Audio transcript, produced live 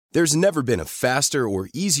There's never been a faster or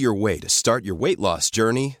easier way to start your weight loss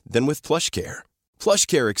journey than with PlushCare.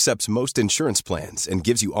 PlushCare accepts most insurance plans and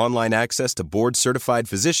gives you online access to board-certified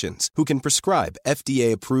physicians who can prescribe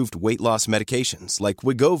FDA-approved weight loss medications like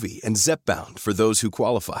Wegovy and Zepbound for those who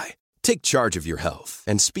qualify. Take charge of your health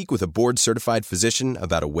and speak with a board-certified physician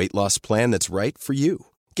about a weight loss plan that's right for you.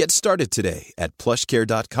 Get started today at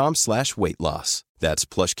plushcare.com/weight-loss. That's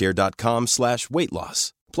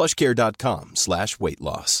plushcare.com/weight-loss.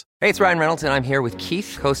 plushcare.com/weight-loss. Hey, it's Ryan Reynolds, and I'm here with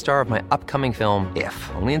Keith, co-star of my upcoming film, If,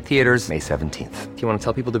 only in theaters May 17th. Do you want to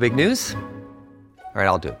tell people the big news? All right,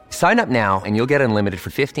 I'll do it. Sign up now and you'll get unlimited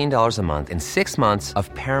for $15 a month and 6 months of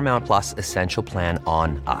Paramount Plus Essential Plan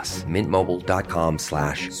on us.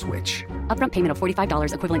 MintMobile.com/switch. Upfront payment of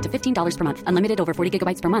 $45 equivalent to $15 per month. Unlimited over 40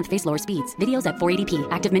 gigabytes per month. Face lower speeds. Videos at 480p.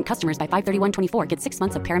 Active Mint customers by 531.24 get 6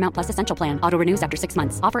 months of Paramount Plus Essential Plan. Auto renews after 6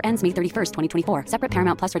 months. Offer ends May 31st, 2024. Separate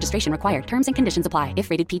Paramount Plus registration required. Terms and conditions apply if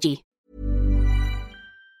rated PG.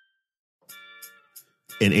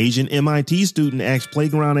 An Asian MIT student asked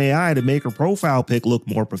Playground AI to make her profile pic look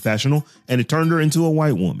more professional, and it turned her into a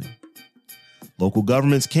white woman. Local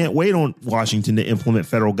governments can't wait on Washington to implement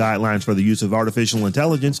federal guidelines for the use of artificial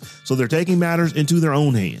intelligence, so they're taking matters into their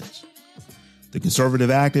own hands. The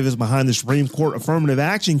conservative activist behind the Supreme Court affirmative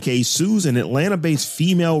action case sues an Atlanta-based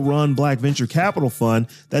female-run black venture capital fund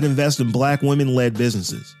that invests in black women-led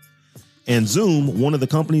businesses. And Zoom, one of the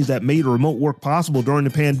companies that made remote work possible during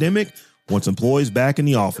the pandemic, wants employees back in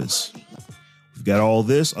the office. We've got all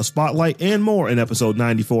this, a spotlight, and more in episode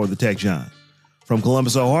 94 of the Tech Jawn. From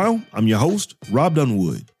Columbus, Ohio, I'm your host, Rob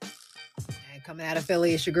Dunwood. And coming out of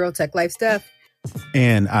Philly, it's your girl, Tech Life Steph.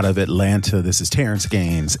 And out of Atlanta, this is Terrence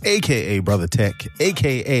Gaines, a.k.a. Brother Tech,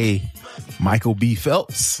 a.k.a. Michael B.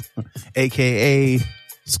 Phelps, a.k.a.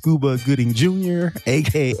 Scuba Gooding Jr.,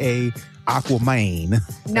 a.k.a. Aquaman.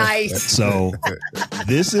 Nice. So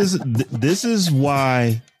this is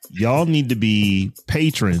why y'all need to be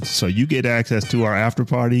patrons so you get access to our after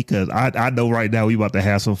party, because I know right now we about to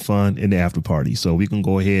have some fun in the after party. So we can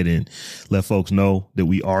go ahead and let folks know that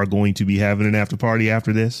we are going to be having an after party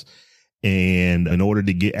after this. And in order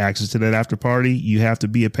to get access to that after party, you have to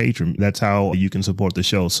be a patron. That's how you can support the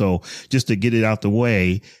show. So just to get it out the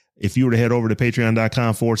way, if you were to head over to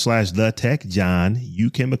patreon.com/thetechjawn,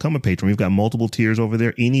 you can become a patron. We've got multiple tiers over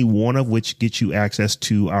there, any one of which gets you access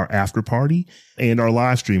to our after party and our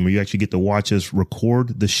live stream, where you actually get to watch us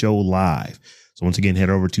record the show live. So once again,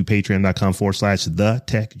 head over to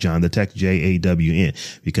patreon.com/thetechjawn, the tech JAWN,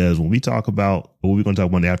 because when we talk about what we're going to talk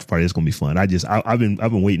about in the after party, it's going to be fun. I've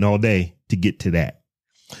been waiting all day to get to that.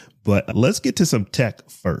 But let's get to some tech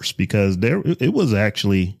first, because it was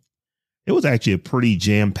actually a pretty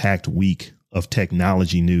jam-packed week of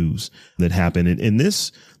technology news that happened. And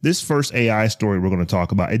this first AI story we're going to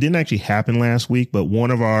talk about, it didn't actually happen last week, but one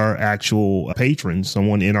of our actual patrons,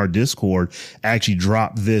 someone in our Discord, actually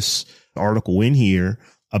dropped this article in here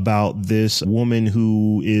about this woman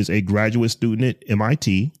who is a graduate student at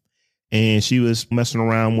MIT, and she was messing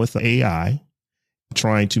around with AI,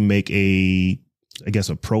 trying to make a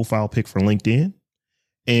profile pic for LinkedIn.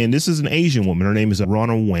 And this is an Asian woman. Her name is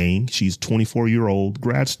Rana Wang. She's a 24-year-old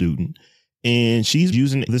grad student, and she's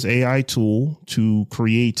using this AI tool to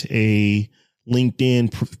create a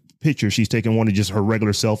LinkedIn picture. She's taking one of just her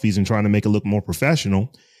regular selfies and trying to make it look more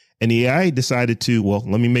professional. And the AI decided to, well,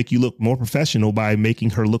 let me make you look more professional by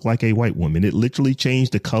making her look like a white woman. It literally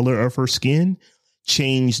changed the color of her skin,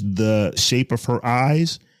 changed the shape of her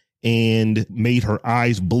eyes, and made her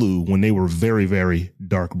eyes blue when they were very, very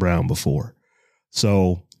dark brown before.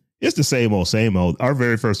 So it's the same old, same old. Our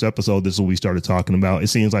very first episode, this is what we started talking about. It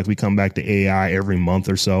seems like we come back to AI every month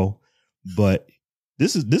or so, but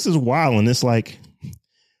this is wild. And it's like,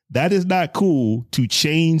 that is not cool to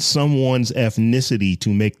change someone's ethnicity to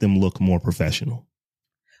make them look more professional.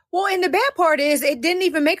 Well, and the bad part is it didn't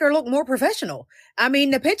even make her look more professional. I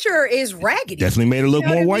mean, the picture is raggedy. Definitely made her look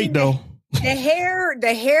more white, though. The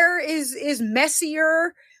hair is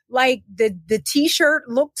messier. Like the t-shirt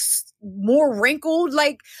looks more wrinkled.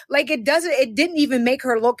 Like it didn't even make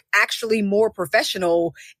her look actually more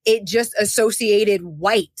professional. It just associated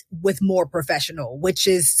white with more professional, which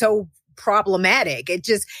is so problematic.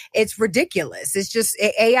 It's ridiculous. It's just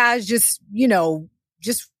AI is just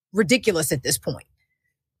ridiculous at this point.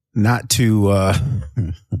 Not to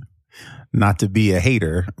be a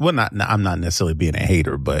hater. Well, I'm not necessarily being a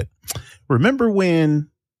hater, but remember when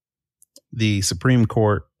the Supreme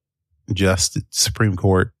Court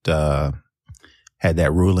had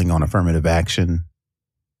that ruling on affirmative action,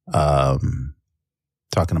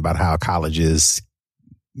 talking about how colleges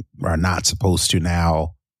are not supposed to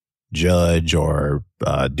now judge or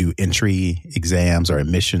do entry exams or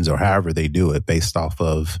admissions or however they do it based off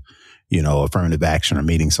of, affirmative action or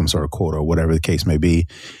meeting some sort of quota or whatever the case may be.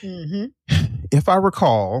 Mm-hmm. If I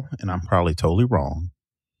recall, and I'm probably totally wrong,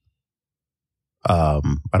 I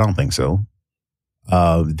don't think so.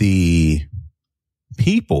 The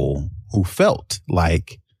people who felt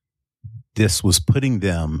like this was putting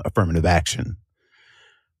them, affirmative action,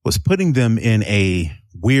 was putting them in a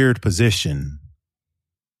weird position,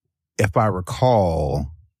 if I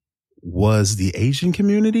recall, was the Asian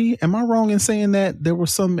community. Am I wrong in saying that there were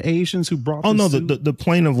some Asians who brought? Oh no, the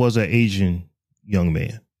plaintiff was an Asian young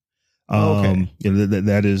man. Okay.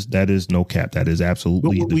 That is no cap. That is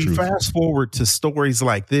absolutely the truth. We fast forward to stories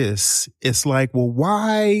like this. It's like, well,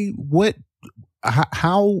 why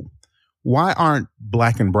aren't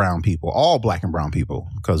black and brown people, all black and brown people?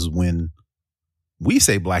 Because when we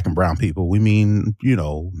say black and brown people, we mean,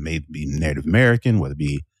 maybe Native American, whether it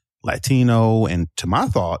be Latino, and to my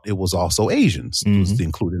thought, it was also Asians, was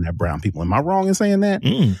including that brown people. Am I wrong in saying that?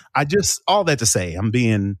 All that to say, I'm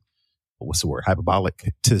being, what's the word,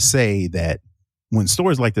 hyperbolic, to say that when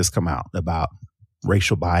stories like this come out about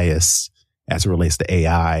racial bias as it relates to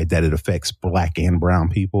AI, that it affects black and brown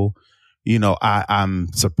people,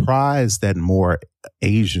 I'm surprised that more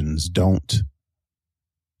Asians don't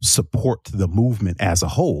support the movement as a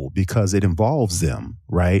whole, because it involves them,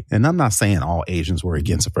 right? And I'm not saying all Asians were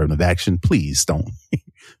against affirmative action. Please don't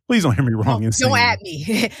hear me wrong. Don't at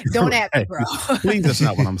me. Don't at me, bro. Please, that's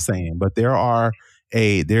not what I'm saying. But there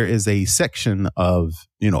is a section of,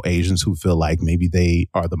 Asians who feel like maybe they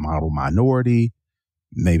are the model minority.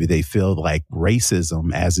 Maybe they feel like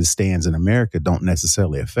racism as it stands in America don't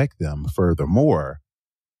necessarily affect them. Furthermore,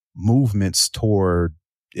 movements toward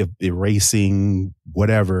erasing,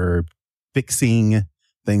 whatever, fixing,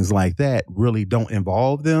 things like that really don't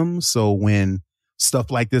involve them. So when stuff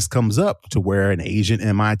like this comes up to where an Asian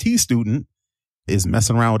MIT student is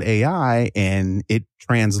messing around with AI and it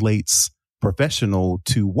translates professional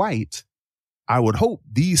to white, I would hope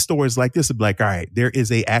these stories like this would be like, all right, there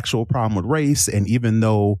is a actual problem with race. And even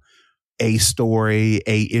though a story,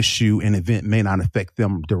 a issue, an event may not affect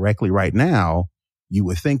them directly right now, you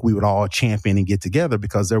would think we would all champion and get together,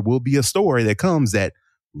 because there will be a story that comes that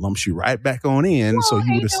lumps you right back on in. Well, so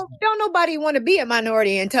you would don't nobody want to be a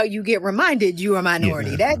minority until you get reminded you're a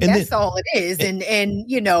minority. Yeah. That's all it is.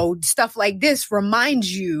 And stuff like this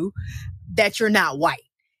reminds you that you're not white.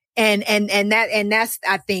 And that's,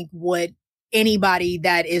 I think, what anybody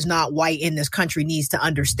that is not white in this country needs to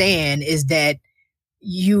understand, is that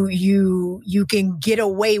you can get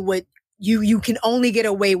away with, you can only get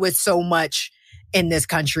away with so much in this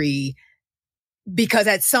country, because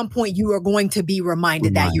at some point you are going to be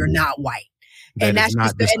reminded that you're not white. That's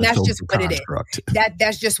just what it is.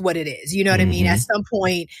 That's just what it is. You know what I mean? At some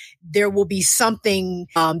point, there will be something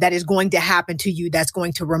that is going to happen to you that's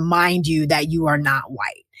going to remind you that you are not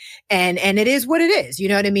white. And it is what it is. You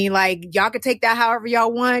know what I mean? Like, y'all can take that however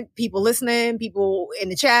y'all want. People listening, people in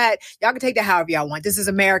the chat, y'all can take that however y'all want. This is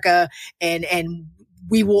America, and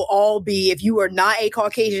we will all be, if you are not a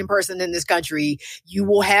Caucasian person in this country, you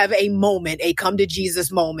will have a moment, a come to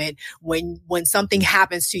Jesus moment, when something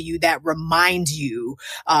happens to you that reminds you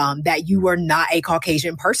that you are not a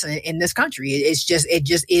Caucasian person in this country. It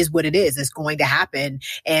just is what it is. It's going to happen.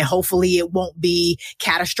 And hopefully it won't be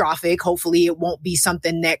catastrophic. Hopefully it won't be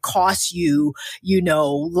something that costs you,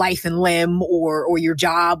 life and limb, or your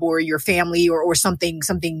job, or your family, or something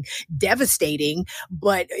devastating.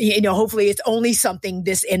 But, hopefully it's only something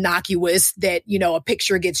this innocuous that, a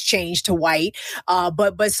picture gets changed to white.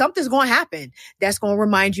 But something's going to happen that's going to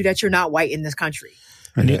remind you that you're not white in this country.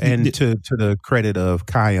 And to the credit of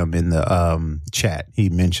Kayam in the chat, he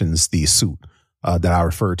mentions the suit that I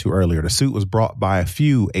referred to earlier. The suit was brought by a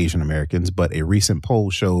few Asian Americans, but a recent poll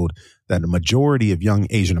showed that the majority of young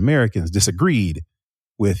Asian Americans disagreed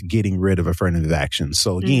with getting rid of affirmative action.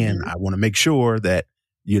 So again, I want to make sure that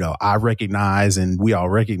I recognize, and we all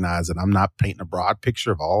recognize, that I'm not painting a broad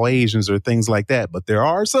picture of all Asians or things like that. But there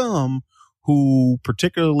are some who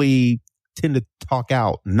particularly tend to talk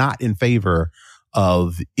out not in favor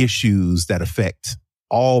of issues that affect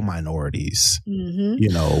all minorities.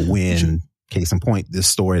 When, case in point, this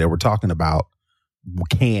story that we're talking about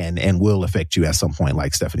can and will affect you at some point,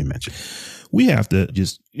 like Stephanie mentioned. We have to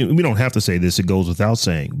we don't have to say this, it goes without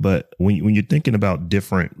saying, but when you're thinking about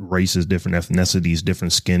different races, different ethnicities,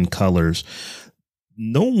 different skin colors,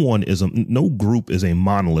 no group is a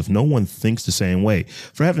monolith. No one thinks the same way.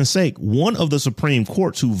 For heaven's sake, one of the Supreme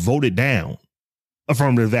Courts who voted down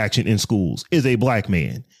affirmative action in schools is a black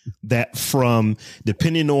man that, from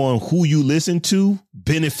depending on who you listen to,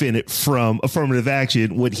 benefited from affirmative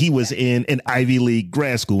action when he was in an Ivy League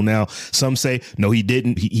grad school. Now, some say, no, he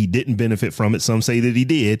didn't. He didn't benefit from it. Some say that he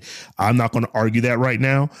did. I'm not going to argue that right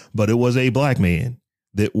now, but it was a black man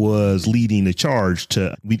that was leading the charge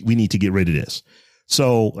to, we need to get rid of this.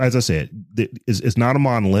 So, as I said, it's not a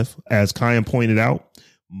monolith. As Kyan pointed out,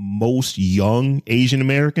 most young Asian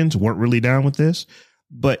Americans weren't really down with this.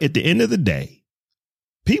 But at the end of the day,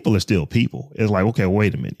 people are still people. It's like, okay,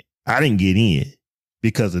 wait a minute. I didn't get in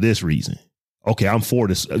because of this reason. Okay, I'm for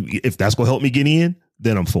this. If that's going to help me get in,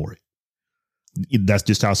 then I'm for it. That's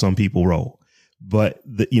just how some people roll. But,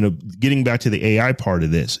 getting back to the AI part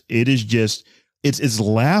of this, it is just, it's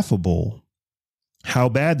laughable how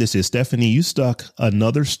bad this is. Stephanie, you stuck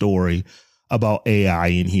another story about AI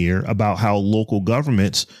in here, about how local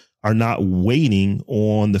governments are not waiting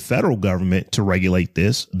on the federal government to regulate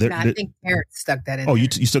this. I think Terrence stuck that in. Oh, there.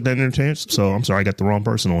 You stuck that in there, Terrence? So I'm sorry, I got the wrong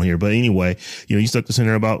person on here. But anyway, you stuck this in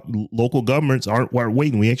there about local governments aren't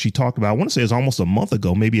waiting. We actually talked about, I want to say it's almost a month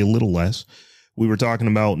ago, maybe a little less. We were talking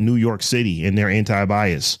about New York City and their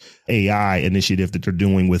anti-bias AI initiative that they're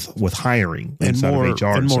doing with hiring and more, of HR.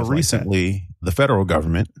 And more recently, the federal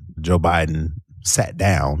government, Joe Biden, sat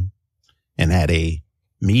down and had a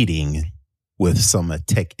meeting with some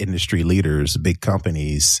tech industry leaders, big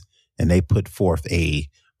companies, and they put forth a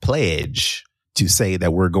pledge to say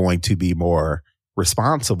that we're going to be more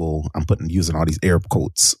responsible. I'm using all these air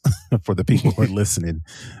quotes for the people who are listening.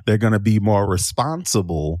 They're going to be more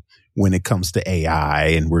responsible when it comes to AI,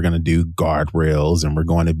 and we're going to do guardrails, and we're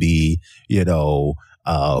going to be,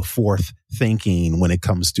 forth thinking when it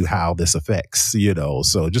comes to how this affects,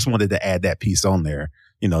 So just wanted to add that piece on there,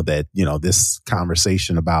 this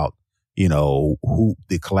conversation about, who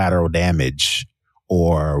the collateral damage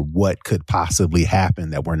or what could possibly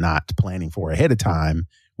happen that we're not planning for ahead of time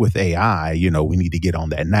with AI, we need to get on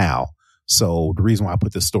that now. So the reason why I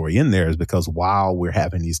put this story in there is because while we're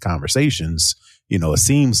having these conversations, it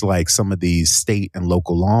seems like some of these state and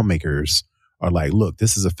local lawmakers are like, look,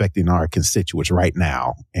 this is affecting our constituents right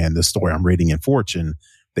now. And the story I'm reading in Fortune,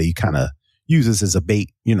 they kind of uses as a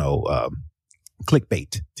bait,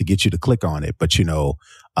 clickbait to get you to click on it. But,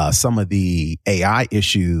 some of the AI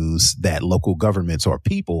issues that local governments or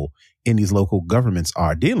people in these local governments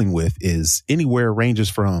are dealing with is anywhere ranges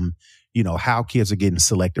from, how kids are getting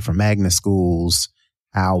selected for magnet schools,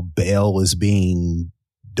 how bail is being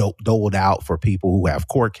doled out for people who have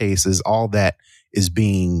court cases. All that is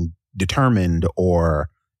being determined, or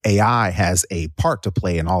AI has a part to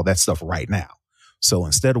play in all that stuff right now. So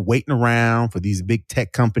instead of waiting around for these big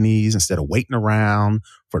tech companies, instead of waiting around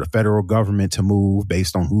for the federal government to move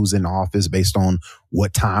based on who's in office, based on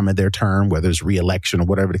what time of their term, whether it's re-election or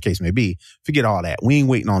whatever the case may be, forget all that. We ain't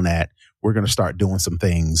waiting on that. We're going to start doing some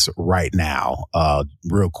things right now.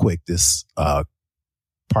 Real quick, this part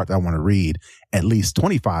that I want to read, at least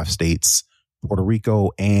 25 states, Puerto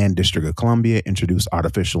Rico and District of Columbia introduced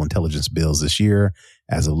artificial intelligence bills this year.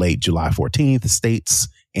 As of late July 14th, states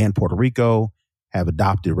and Puerto Rico have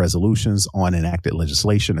adopted resolutions on enacted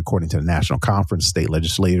legislation, according to the National Conference of State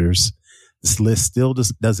Legislators. This list still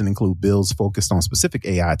doesn't include bills focused on specific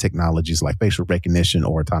AI technologies like facial recognition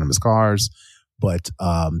or autonomous cars. But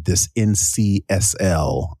this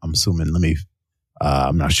NCSL, I'm assuming,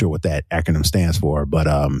 I'm not sure what that acronym stands for,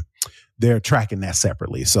 but they're tracking that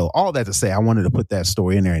separately. So all that to say, I wanted to put that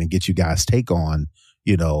story in there and get you guys' take on,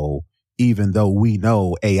 even though we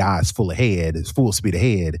know AI is full speed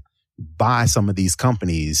ahead, by some of these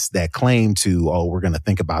companies that claim to, we're going to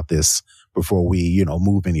think about this before we,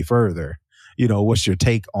 move any further. What's your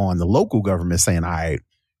take on the local government saying, all right,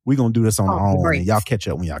 we're going to do this on our own and y'all catch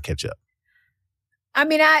up when y'all catch up? I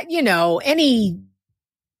mean, any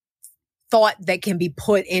thought that can be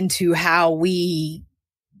put into how we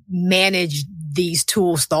manage these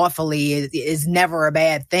tools thoughtfully is never a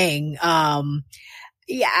bad thing. I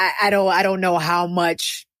don't know how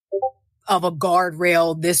much of a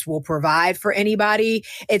guardrail this will provide for anybody.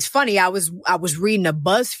 It's funny. I was reading a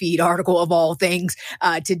BuzzFeed article of all things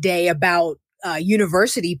today about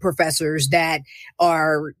university professors that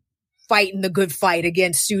are fighting the good fight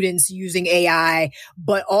against students using AI,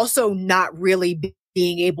 but also not really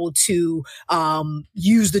being able to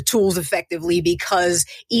use the tools effectively, because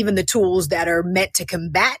even the tools that are meant to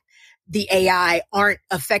combat the AI aren't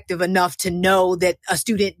effective enough to know that a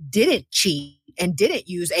student didn't cheat didn't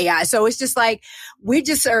use AI. So it's just like, we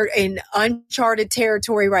just are in uncharted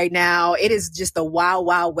territory right now. It is just the wild,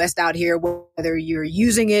 wild west out here, whether you're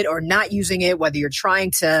using it or not using it, whether you're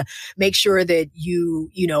trying to make sure that you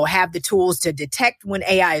have the tools to detect when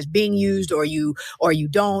AI is being used or you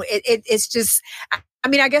don't. It's just, I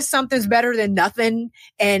mean, I guess something's better than nothing.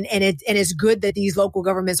 And it's good that these local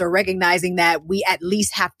governments are recognizing that we at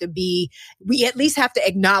least have to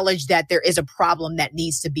acknowledge that there is a problem that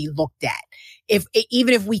needs to be looked at.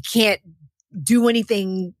 Even if we can't do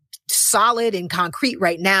anything solid and concrete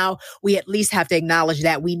right now, we at least have to acknowledge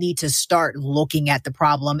that we need to start looking at the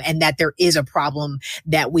problem and that there is a problem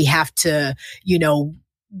that we have to,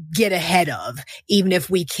 get ahead of, even if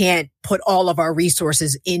we can't put all of our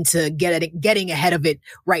resources into getting ahead of it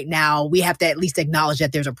right now. We have to at least acknowledge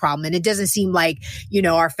that there's a problem. And it doesn't seem like,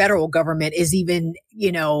 our federal government is even,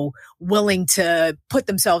 willing to put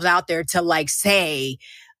themselves out there to like say,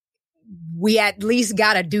 we at least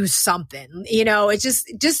got to do something. It's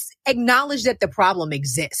just acknowledge that the problem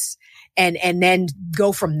exists and then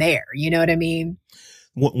go from there. You know what I mean?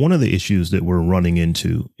 One of the issues that we're running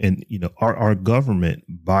into, and our government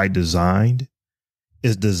by design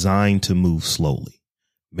is designed to move slowly.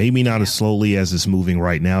 Maybe not as slowly as it's moving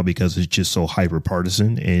right now because it's just so hyper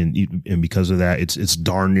partisan, and because of that, it's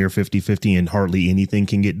darn near 50-50 and hardly anything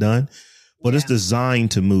can get done. But it's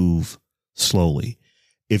designed to move slowly.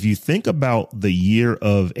 If you think about the year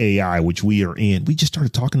of AI, which we are in, we just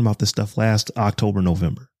started talking about this stuff last October,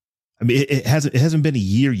 November. I mean, it hasn't been a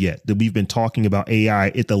year yet that we've been talking about AI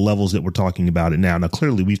at the levels that we're talking about it now. Now,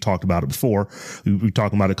 clearly, we've talked about it before. We were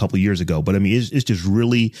talking about it a couple of years ago. But I mean, it's just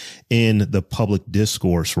really in the public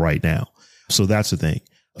discourse right now. So that's the thing.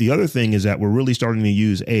 The other thing is that we're really starting to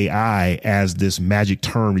use AI as this magic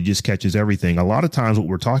term that just catches everything. A lot of times what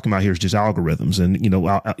we're talking about here is just algorithms, and,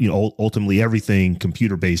 ultimately everything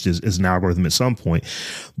computer based is an algorithm at some point.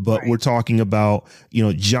 But we're talking about,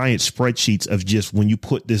 giant spreadsheets of just when you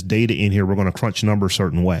put this data in here, we're going to crunch numbers a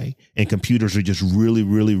certain way. And computers are just really,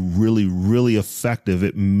 really, really, really effective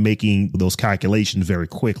at making those calculations very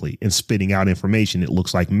quickly and spitting out information. It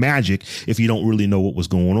looks like magic if you don't really know what was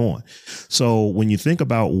going on. So when you think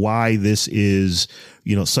about why this is,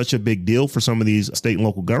 such a big deal for some of these state and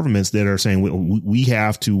local governments that are saying we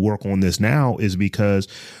have to work on this now, is because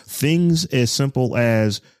things as simple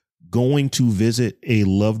as going to visit a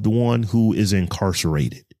loved one who is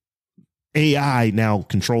incarcerated. AI now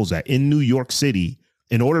controls that. In New York City,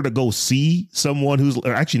 in order to go see someone who's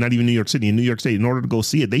actually not even New York City, in New York State, in order to go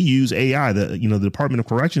see it, they use AI. The Department of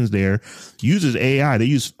Corrections there uses AI. They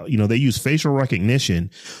use facial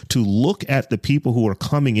recognition to look at the people who are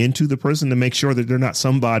coming into the prison to make sure that they're not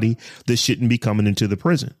somebody that shouldn't be coming into the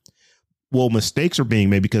prison. Well, mistakes are being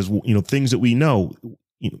made because, things that we know,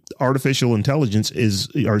 artificial intelligence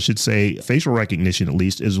facial recognition, at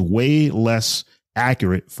least, is way less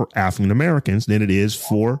accurate for African Americans than it is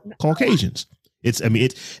for Caucasians. And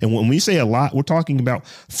when we say a lot, we're talking about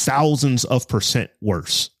thousands of %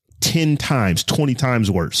 worse, 10 times, 20 times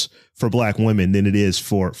worse for black women than it is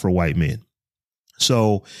for white men.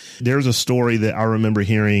 So there's a story that I remember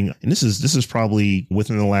hearing, and this is probably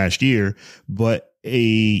within the last year, but a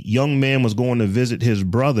young man was going to visit his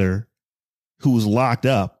brother who was locked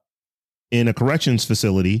up in a corrections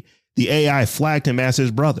facility. The AI flagged him as his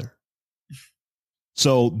brother.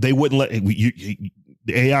 So they wouldn't let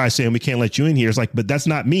the AI saying we can't let you in here. It's like, but that's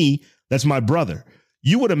not me. That's my brother.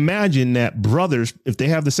 You would imagine that brothers, if they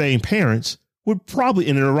have the same parents, would probably,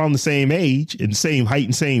 and around the same age and same height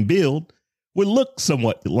and same build, would look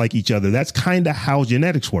somewhat like each other. That's kind of how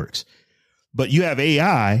genetics works. But you have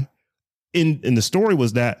AI in the story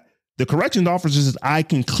was that the corrections officer says, I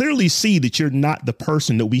can clearly see that you're not the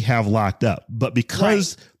person that we have locked up. But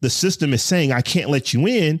because the system is saying I can't let you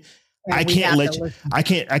in, I can't let you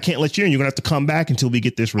in. You're gonna have to come back until we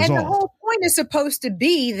get this resolved. And the whole point is supposed to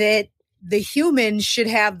be that the human should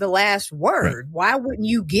have the last word. Right. Why wouldn't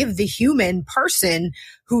you give the human person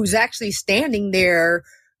who's actually standing there,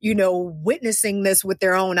 witnessing this with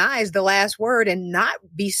their own eyes, the last word, and not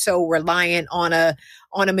be so reliant on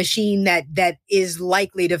a machine that is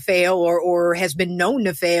likely to fail or has been known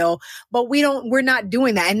to fail? But we're not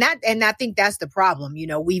doing that. And I think that's the problem.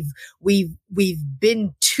 We've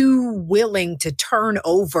been too willing to turn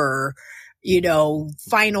over,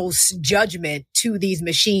 final judgment to these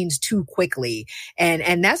machines too quickly.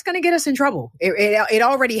 And that's going to get us in trouble. It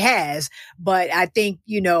already has. But I think,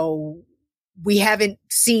 we haven't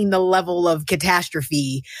seen the level of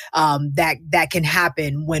catastrophe that can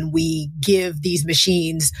happen when we give these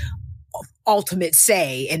machines ultimate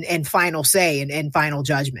say and final say and final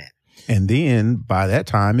judgment. And then by that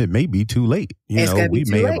time, it may be too late. We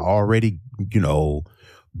may have already,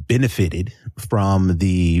 benefited from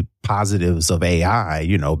the positives of AI,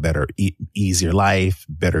 better, easier life,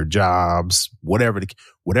 better jobs, whatever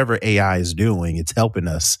AI is doing, it's helping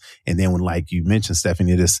us. And then when, like you mentioned,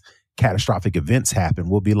 Stephanie, this catastrophic events happen,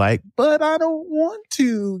 we'll be like, but I don't want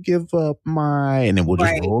to give up and then we'll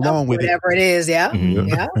just roll along with whatever it is. Yeah. Mm-hmm.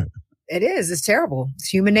 Yeah. It is. It's terrible. It's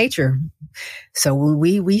human nature. So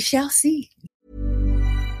we shall see.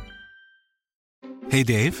 Hey,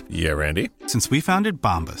 Dave. Yeah, Randy. Since we founded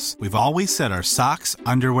Bombas, we've always said our socks,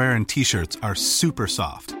 underwear, and T-shirts are super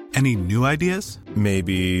soft. Any new ideas?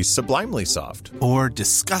 Maybe sublimely soft. Or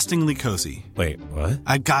disgustingly cozy. Wait, what?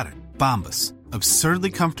 I got it. Bombas.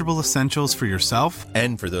 Absurdly comfortable essentials for yourself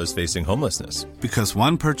and for those facing homelessness. Because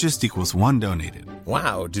one purchased equals one donated.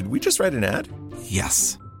 Wow, did we just write an ad?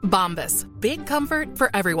 Yes. Bombas. Big comfort for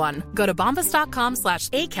everyone. Go to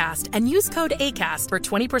bombas.com/ACAST and use code ACAST for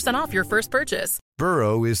 20% off your first purchase.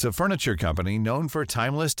 Burrow is a furniture company known for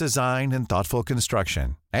timeless design and thoughtful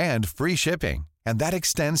construction and free shipping. And that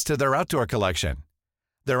extends to their outdoor collection.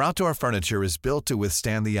 Their outdoor furniture is built to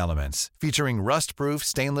withstand the elements, featuring rust-proof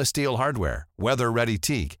stainless steel hardware, weather-ready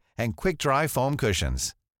teak, and quick-dry foam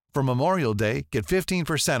cushions. For Memorial Day, get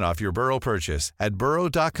 15% off your Burrow purchase at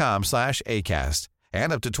burrow.com/ACAST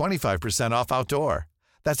and up to 25% off outdoor.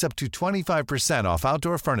 That's up to 25% off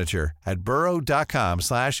outdoor furniture at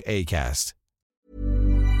burrow.com/ACAST.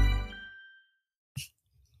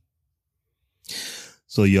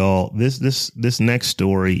 So y'all, this next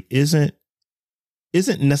story isn't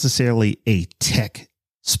necessarily a tech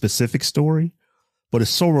specific story, but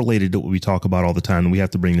it's so related to what we talk about all the time. And we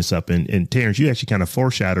have to bring this up. And Terrence, you actually kind of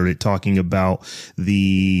foreshadowed it, talking about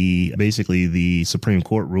basically the Supreme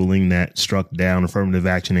Court ruling that struck down affirmative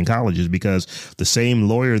action in colleges, because the same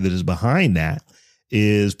lawyer that is behind that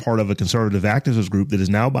is part of a conservative activist group that is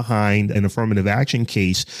now behind an affirmative action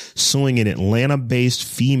case suing an Atlanta-based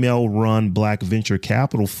female-run Black venture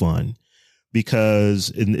capital fund. Because,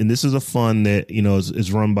 and this is a fund that,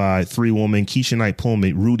 is run by three women, Keisha Knight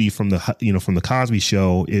Pullman, Rudy from the Cosby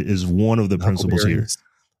Show is one of the principals here.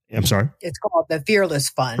 I'm sorry. It's called the Fearless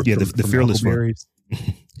Fund. Yeah, the Fearless Fund.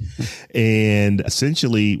 And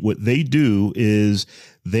essentially what they do is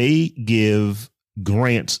they give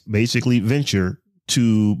grants, basically venture,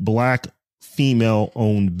 to Black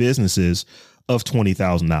female-owned businesses of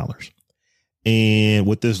 $20,000. And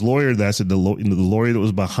with this lawyer, the lawyer that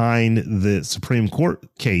was behind the Supreme Court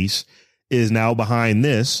case is now behind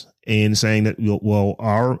this and saying that, well,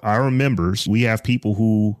 our members, we have people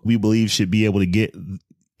who we believe should be able to get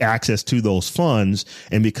access to those funds.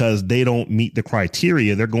 And because they don't meet the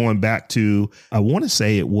criteria, they're going back to, I want to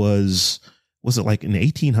say it was it like in the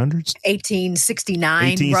 1800s? 1869.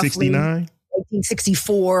 1869.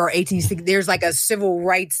 1864 or 1860. There's like a Civil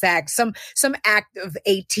Rights Act, some act of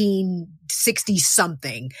 1860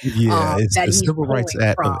 something. Yeah, it's the Civil Rights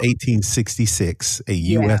Act of 1866, a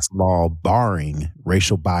U.S. law barring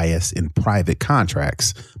racial bias in private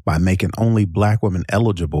contracts by making only Black women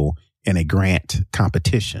eligible in a grant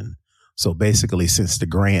competition. So basically, since the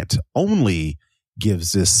grant only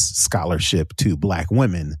gives this scholarship to Black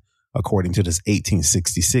women, according to this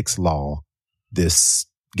 1866 law, this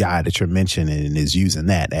guy that you're mentioning is using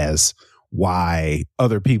that as why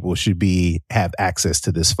other people should have access to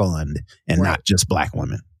this fund and not just Black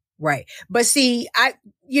women. Right. But see,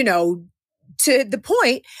 to the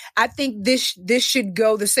point, I think this should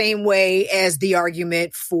go the same way as the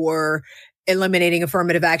argument for eliminating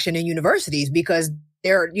affirmative action in universities, because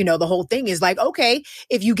the whole thing is like, okay,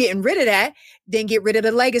 if you're getting rid of that, then get rid of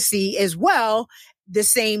the legacy as well. The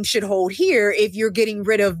same should hold here. If you're getting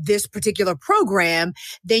rid of this particular program,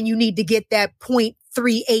 then you need to get that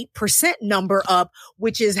 0.38% number up,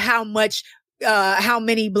 which is how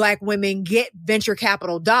many Black women get venture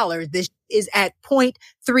capital dollars. This is at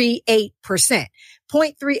 0.38%.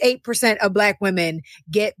 0.38% of Black women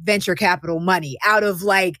get venture capital money out of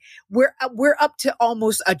we're up to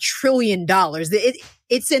almost $1 trillion.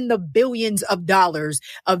 It's in the billions of dollars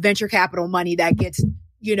of venture capital money that gets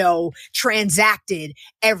transacted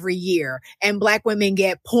every year. And Black women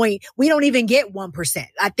we don't even get 1%.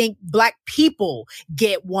 I think Black people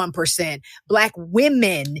get 1%. Black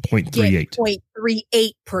women get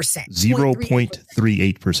 0.38%.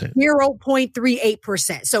 0.38%.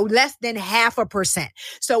 0.38%. So less than 0.5%.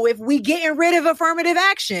 So if we getting rid of affirmative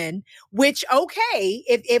action, which, okay,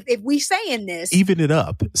 if we saying this, even it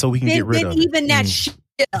up so we can get rid of it. Even that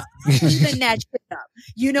up. Even that shit up.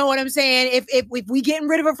 You know what I'm saying? If we getting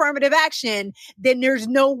rid of affirmative action, then there's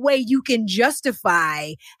no way you can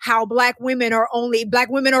justify how black women are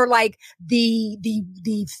like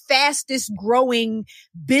the fastest growing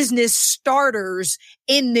business starters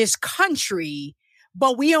in this country,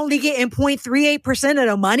 but we only getting 0.38% of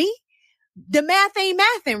the money. The math ain't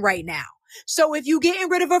mathing right now. So if you getting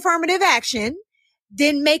rid of affirmative action,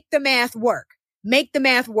 then make the math work. Make the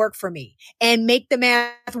math work for me, and make the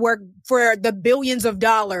math work for the billions of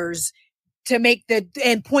dollars to make and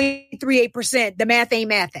 0.38%. The math ain't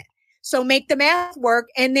mathing. So make the math work,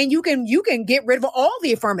 and then you can get rid of all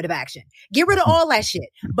the affirmative action. Get rid of all that shit,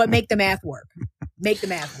 but make the math work. Make the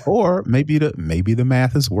math work. Or maybe the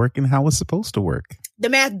math is working how it's supposed to work. The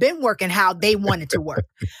math been working how they want it to work.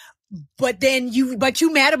 But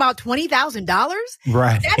you mad about $20,000?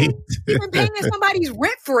 Right. That ain't even paying somebody's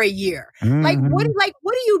rent for a year. Mm-hmm. What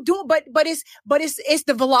are you doing? But it's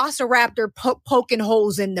the velociraptor poking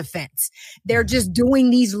holes in the fence. They're just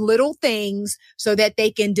doing these little things so that they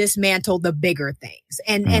can dismantle the bigger things.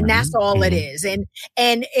 And that's all it is. And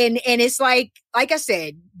it's like I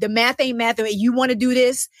said, the math ain't math. You want to do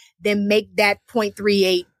this, then make that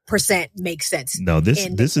 0.38% make sense. No, this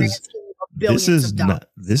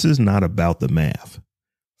is not about the math.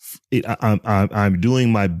 I'm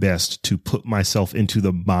doing my best to put myself into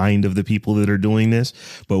the mind of the people that are doing this.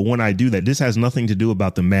 But when I do that, this has nothing to do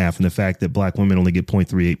about the math and the fact that black women only get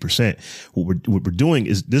 0.38%. What we're doing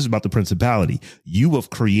is this is about the principality. You have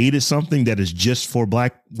created something that is just for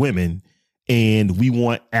black women, and we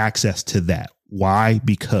want access to that. Why?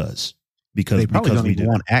 Because they probably don't even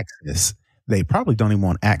want access. They probably don't even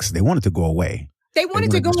want access. They want it to go away. They want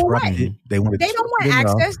it to go away. They don't want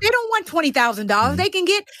access. They don't want $20,000. Mm-hmm. They can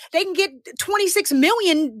get $26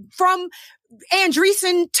 million from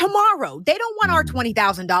Andreessen tomorrow. They don't want our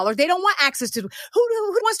 $20,000. They don't want access to who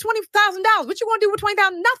wants $20,000. What you want to do with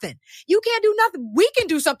 $20,000? Nothing. You can't do nothing. We can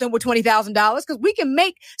do something with $20,000 because we can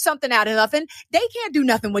make something out of nothing. They can't do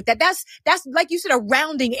nothing with that. That's like you said, a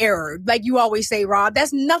rounding error. Like you always say, Rob.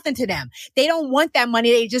 That's nothing to them. They don't want that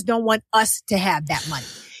money. They just don't want us to have that money.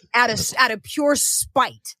 Out of pure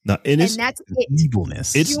spite. No, and that's it.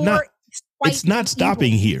 Evilness. It's not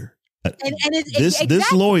stopping here.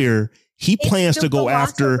 This lawyer, he plans to go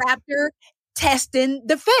after testing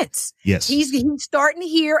the fence. Yes. He's starting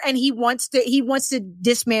here, and he wants to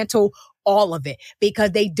dismantle all of it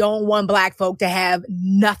because they don't want black folk to have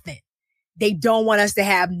nothing. They don't want us to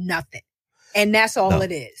have nothing. And that's all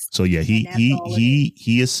it is. So yeah, he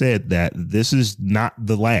has said that this is not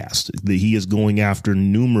the last, that he is going after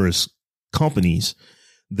numerous companies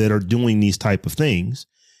that are doing these type of things.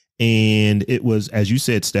 And it was, as you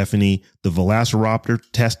said, Stephanie, the velociraptor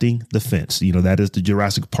testing the fence. You know, that is the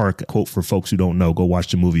Jurassic Park quote for folks who don't know. Go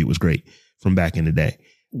watch the movie. It was great from back in the day.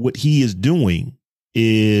 What he is doing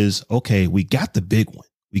is, okay, we got the big one.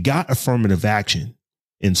 We got affirmative action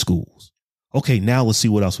in schools. Okay, now let's see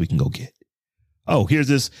what else we can go get. Oh, here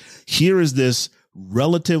is this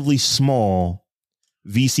relatively small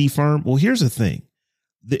VC firm. Well, here's the thing.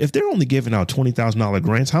 If they're only giving out $20,000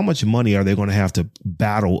 grants, how much money are they going to have to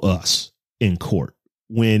battle us in court?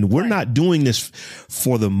 When we're not doing this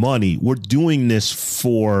for the money, we're doing this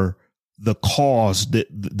for the cause that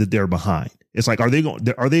they're behind. It's like, are they going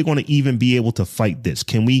to even be able to fight this?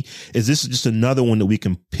 Is this just another one that we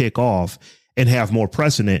can pick off and have more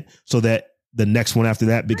precedent so that the next one after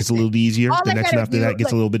that gets a little easier? The next one after that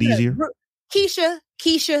gets a little bit easier?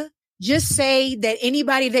 Keisha, just say that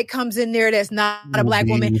anybody that comes in there that's not a black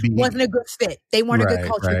woman wasn't a good fit. They weren't a good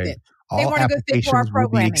culture fit. They weren't a good fit for our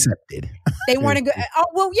programming. They weren't a good. Oh,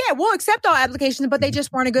 well, yeah, we'll accept all applications, but they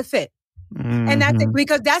just weren't a good fit. Mm-hmm. And that's it,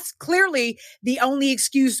 because that's clearly the only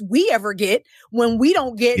excuse we ever get when we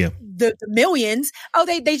don't get the millions. Oh,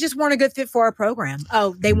 they just weren't a good fit for our program.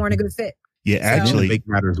 Oh, they weren't a good fit. Yeah, actually, to make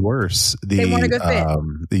matters worse,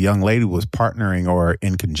 the young lady was partnering or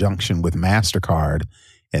in conjunction with MasterCard,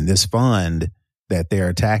 and this fund that they're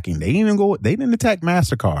attacking. They didn't attack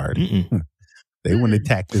MasterCard. Mm-mm. They wouldn't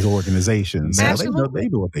attack this organization. So they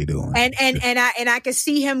know what they're doing. And I could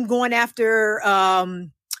see him going after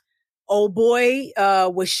old boy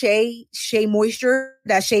with Shea Moisture,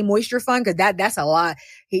 that Shea Moisture fund, because that's a lot.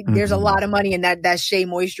 There's a lot of money in that Shea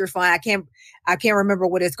Moisture fund. I can't remember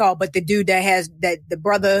what it's called, but the dude that has the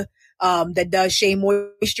brother that does Shea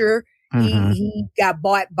Moisture, he got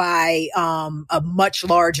bought by a much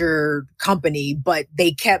larger company, but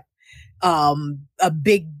they kept a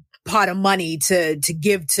big pot of money to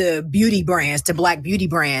give to beauty brands, to black beauty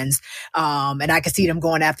brands, and I could see them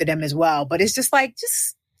going after them as well. But it's just like,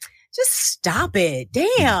 just stop it.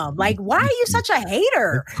 Damn. Like, why are you such a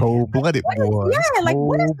hater? Cold-blooded, boy. Yeah, like,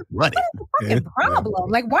 what is the fucking problem?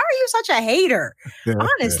 Like, why are you such a hater?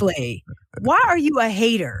 Honestly, why are you a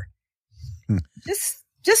hater?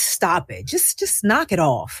 Just stop it. Just knock it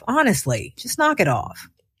off. Honestly, just knock it off.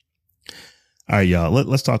 All right, y'all.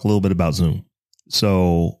 Let's talk a little bit about Zoom.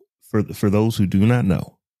 So for those who do not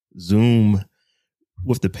know, Zoom,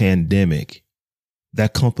 with the pandemic,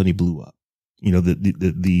 that company blew up. You know,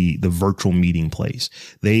 the virtual meeting place.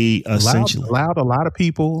 They essentially allowed a lot of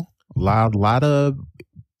people, allowed a lot of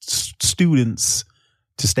students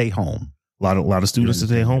to stay home. A lot of students to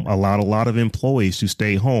stay home. Allowed a lot of employees to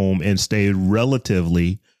stay home and stay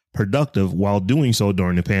relatively productive while doing so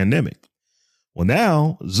during the pandemic. Well,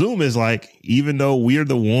 now Zoom is like, even though we're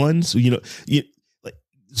the ones,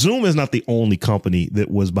 Zoom is not the only company that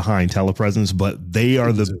was behind telepresence, but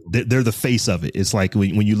they're the face of it. It's like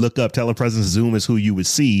when you look up telepresence, Zoom is who you would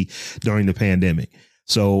see during the pandemic.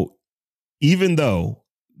 So even though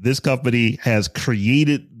this company has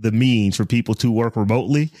created the means for people to work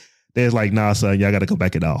remotely, they're like, nah, son, y'all got to go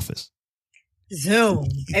back in the office. Zoom.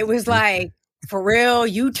 It was like, for real,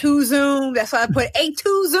 you too, Zoom. That's why I put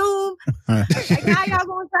A2 Zoom. Like, now y'all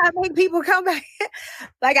gonna try to make people come back.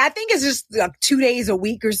 Like, I think it's just like 2 days a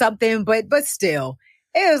week or something, but still,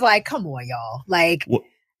 it was like, come on, y'all. Like, well,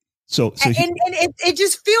 so it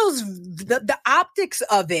just feels the optics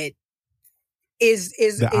of it is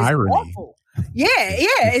irony. Awful. Yeah,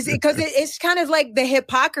 it's because it's kind of like the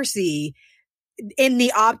hypocrisy in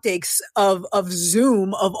the optics of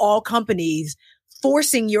Zoom, of all companies,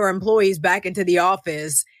 forcing your employees back into the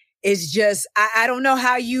office is just, I don't know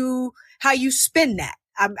how you spin that.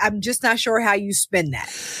 I'm just not sure how you spin that.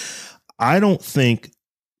 I don't think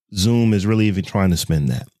Zoom is really even trying to spin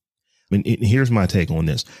that. I mean, here's my take on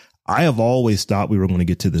this. I have always thought we were going to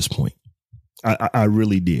get to this point. I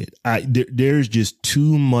really did. There's just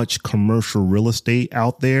too much commercial real estate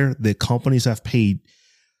out there that companies have paid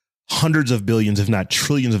hundreds of billions, if not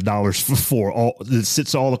trillions of dollars for all that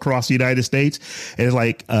sits all across the United States. And it's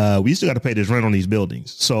like, we still got to pay this rent on these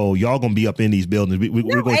buildings. So y'all going to be up in these buildings.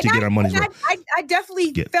 We're going to get our money's worth. I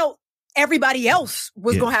definitely felt everybody else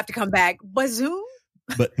was going to have to come back, but Zoom.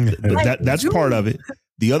 But that's Zoom. Part of it.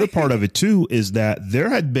 The other part of it too, is that there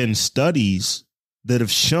had been studies that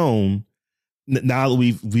have shown, now that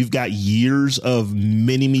we've got years of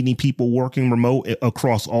many people working remote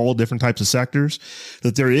across all different types of sectors,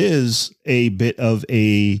 that there is a bit of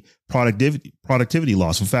a productivity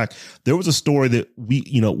loss. In fact, there was a story that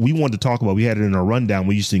we wanted to talk about. We had it in our rundown.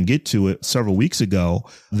 We just didn't get to it several weeks ago.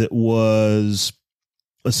 That was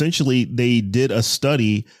essentially, they did a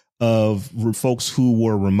study of folks who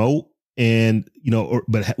were remote and,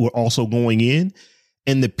 but were also going in,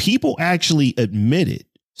 and the people actually admitted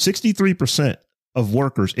 63% of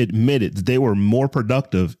workers admitted that they were more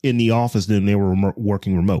productive in the office than they were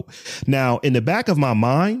working remote. Now, in the back of my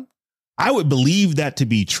mind, I would believe that to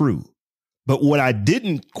be true. But what I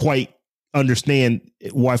didn't quite understand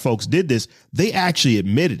why folks did this, they actually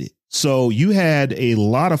admitted it. So you had a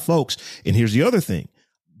lot of folks. And here's the other thing.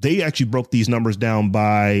 They actually broke these numbers down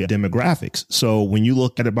by demographics. So when you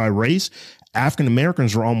look at it by race, African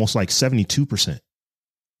Americans were almost like 72%.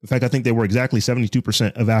 In fact, I think they were exactly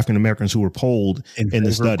 72% of African Americans who were polled in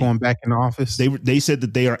the study. Going back in the office, they said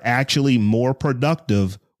that they are actually more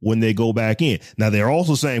productive when they go back in. Now, they're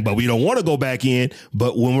also saying, but we don't want to go back in.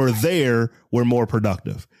 But when we're there, we're more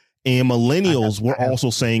productive. And millennials were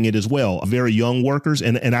also saying it as well. Very young workers.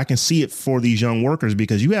 And I can see it for these young workers,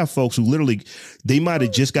 because you have folks who literally, they might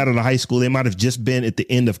have just got out of high school. They might have just been at the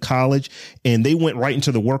end of college, and they went right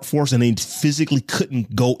into the workforce, and they physically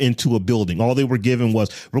couldn't go into a building. All they were given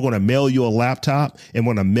was, we're going to mail you a laptop and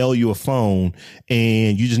we're going to mail you a phone,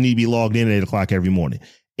 and you just need to be logged in at 8:00 every morning.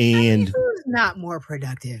 And who's not more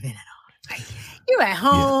productive in it all? Like, you at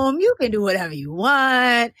home, you can do whatever you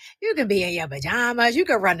want. You can be in your pajamas. You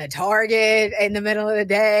can run to Target in the middle of the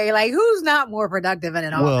day. Like, who's not more productive in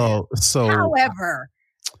it all? Well, so however,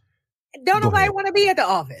 don't nobody want to be at the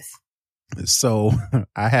office. So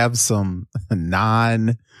I have some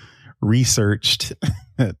non-researched,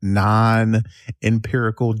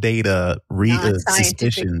 non-empirical data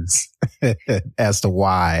suspicions as to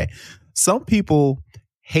why some people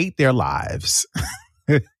hate their lives.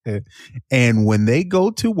 And when they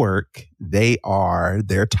go to work, they are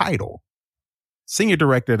their title. Senior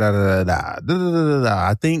director,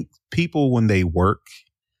 I think people, when they work,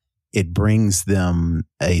 it brings them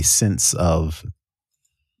a sense of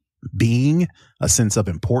being, a sense of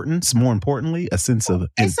importance, more importantly, a sense of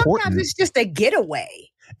importance. Sometimes it's just a getaway.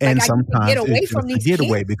 And like, sometimes get away from these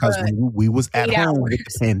getaway, because when we was at home with the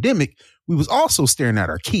pandemic, we was also staring at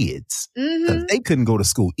our kids because they couldn't go to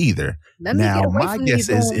school either. Now, my guess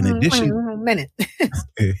is in addition,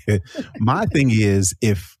 my thing is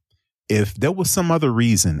if there was some other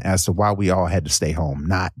reason as to why we all had to stay home,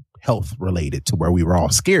 not health related to where we were all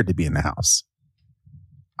scared to be in the house,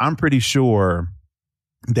 I'm pretty sure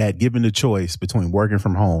that given the choice between working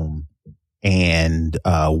from home and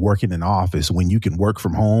working in the office, when you can work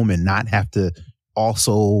from home and not have to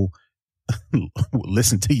also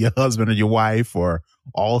listen to your husband or your wife or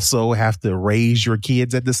also have to raise your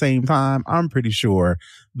kids at the same time, I'm pretty sure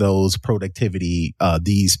those productivity,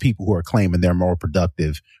 these people who are claiming they're more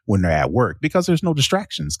productive when they're at work because there's no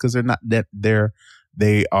distractions, because they're not that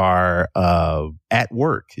they are at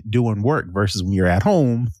work doing work versus when you're at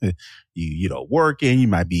home, you know, working, you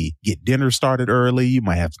might get dinner started early. You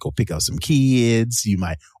might have to go pick up some kids. You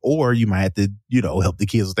might have to, you know, help the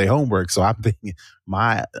kids with their homework. So I'm thinking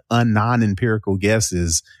my non-empirical guess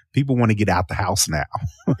is people want to get out the house now.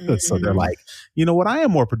 So they're like, you know what? I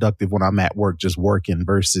am more productive when I'm at work, just working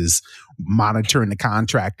versus monitoring the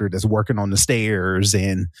contractor that's working on the stairs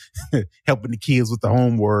and helping the kids with the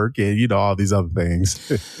homework and, you know, all these other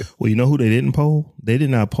things. Well, you know who they didn't poll? They did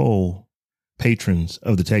not poll patrons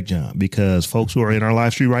of the Tech Jawn, because folks who are in our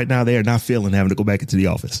live stream right now, they are not feeling having to go back into the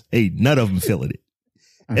office. Hey, none of them feeling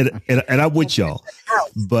it. And I'm with y'all,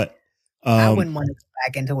 but I wouldn't want to go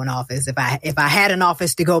back into an office. If I had an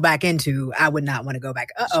office to go back into, I would not want to go back.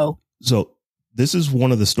 So this is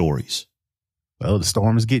one of the stories. Oh, the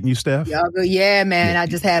storm is getting you, Steph? Yeah, man. I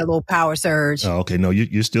just had a little power surge. Oh, okay. No,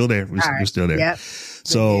 you're still there. You're still there. Yep.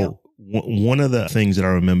 So one of the things that I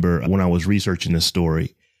remember when I was researching this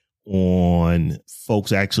story on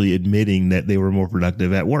folks actually admitting that they were more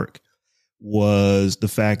productive at work was the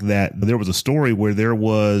fact that there was a story where there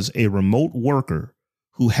was a remote worker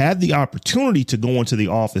who had the opportunity to go into the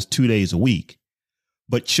office 2 days a week,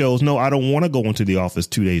 but chose, no, I don't want to go into the office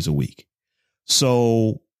 2 days a week.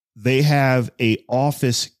 So they have a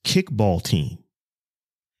office kickball team,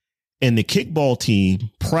 and the kickball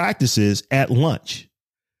team practices at lunch.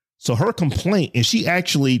 So her complaint, and she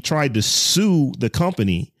actually tried to sue the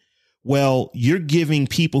company. Well, you're giving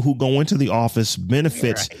people who go into the office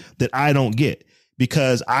benefits that I don't get,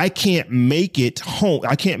 because I can't make it home.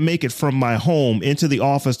 I can't make it from my home into the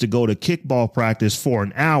office to go to kickball practice for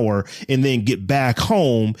an hour and then get back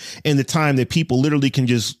home in the time that people literally can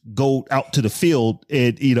just go out to the field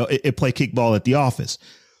and, you know, and play kickball at the office.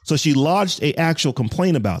 So she lodged an actual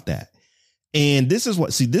complaint about that. And this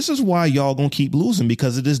is why y'all gonna keep losing,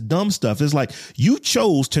 because of this dumb stuff. It's like you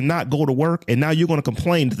chose to not go to work, and now you're gonna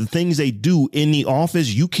complain that the things they do in the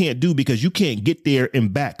office you can't do because you can't get there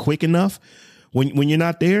and back quick enough when you're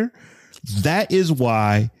not there. That is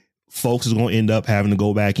why folks is gonna end up having to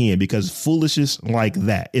go back in, because foolishness like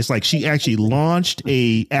that. It's like she actually launched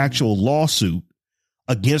a actual lawsuit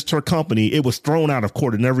against her company. It was thrown out of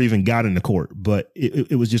court. It never even got into court, but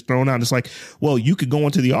it was just thrown out. It's like, well, you could go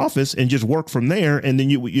into the office and just work from there, and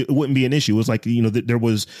then it wouldn't be an issue. It was like, you know, there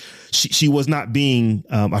was, she was not being,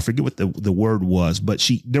 I forget what the word was, but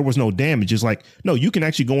there was no damage. It's like, no, you can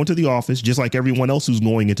actually go into the office just like everyone else who's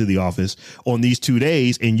going into the office on these 2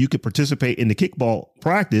 days, and you could participate in the kickball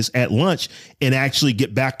practice at lunch and actually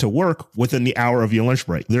get back to work within the hour of your lunch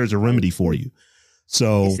break. There's a remedy for you.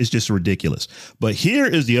 So it's just ridiculous. But here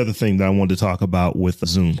is the other thing that I wanted to talk about with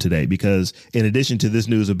Zoom today, because in addition to this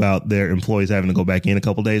news about their employees having to go back in a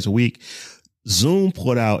couple days a week, Zoom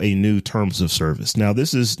put out a new terms of service. Now,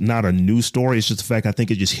 this is not a new story. It's just the fact I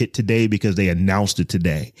think it just hit today because they announced it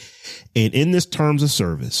today. And in this terms of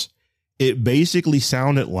service, it basically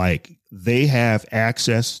sounded like they have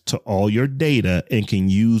access to all your data and can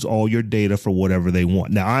use all your data for whatever they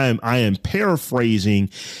want. Now, I am paraphrasing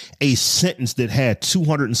a sentence that had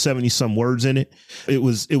 270 some words in it. It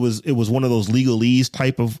was one of those legalese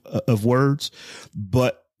type of words,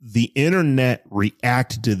 but the internet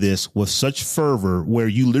reacted to this with such fervor, where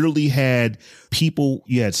you literally had people,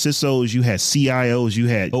 you had CISOs, you had CIOs, you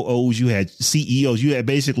had OOs, you had CEOs, you had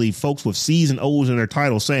basically folks with C's and O's in their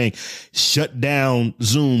title saying, shut down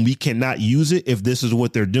Zoom. We cannot use it if this is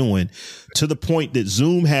what they're doing, to the point that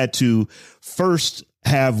Zoom had to first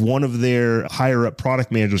have one of their higher up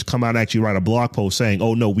product managers come out and actually write a blog post saying,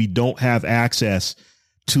 oh, no, we don't have access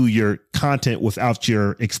to your content without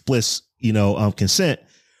your explicit, consent.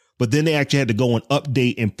 But then they actually had to go and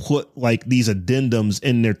update and put like these addendums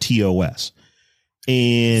in their TOS.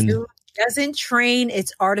 And Zoom doesn't train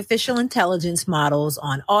its artificial intelligence models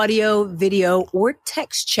on audio, video, or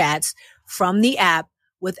text chats from the app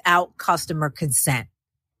without customer consent,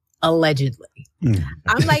 allegedly.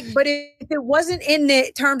 I'm like, but if it wasn't in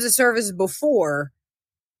the terms of service before,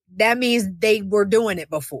 that means they were doing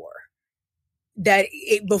it before.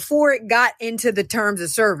 before it got into the terms of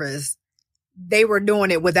service, they were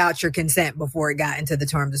doing it without your consent before it got into the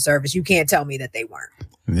terms of service. You can't tell me that they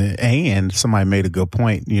weren't. And somebody made a good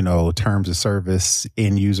point. Terms of service,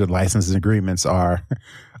 end user licenses agreements are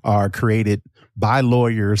created by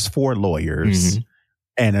lawyers for lawyers,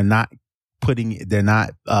 and are not thinking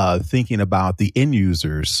about the end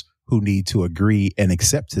users who need to agree and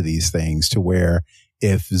accept to these things, to where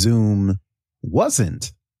if Zoom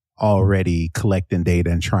wasn't already collecting data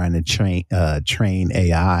and trying to train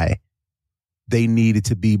AI, they needed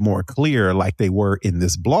to be more clear, like they were in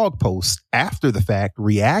this blog post after the fact,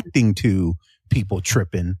 reacting to people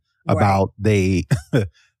tripping about they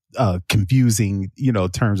confusing,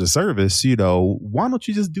 terms of service. Why don't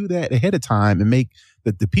you just do that ahead of time and make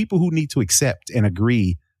the people who need to accept and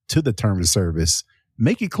agree to the terms of service,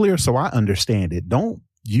 make it clear so I understand it. Don't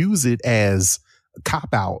use it as a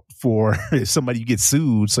cop out for if somebody gets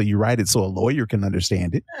sued. So you write it so a lawyer can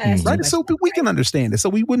understand it. Write it so we can understand it, so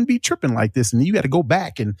we wouldn't be tripping like this. And you got to go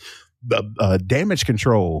back and damage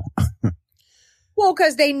control. Well,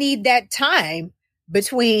 because they need that time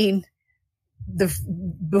between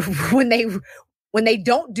when they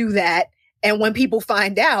don't do that and when people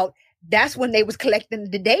find out. That's when they was collecting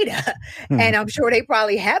the data. And I'm sure they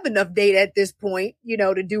probably have enough data at this point,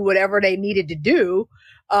 to do whatever they needed to do.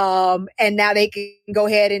 And now they can go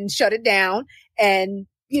ahead and shut it down and,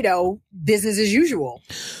 business as usual.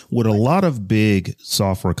 What a lot of big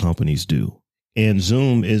software companies do, and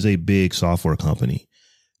Zoom is a big software company,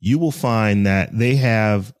 you will find that they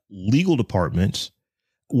have legal departments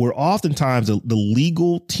where oftentimes the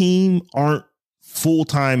legal team aren't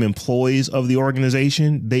full-time employees of the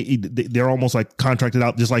organization. They're almost like contracted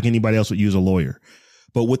out, just like anybody else would use a lawyer.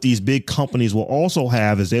 But what these big companies will also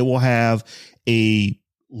have is they will have a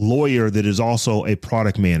lawyer that is also a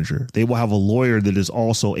product manager. They will have a lawyer that is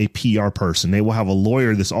also a PR person. They will have a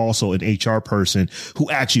lawyer that's also an HR person who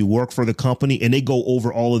actually work for the company. And they go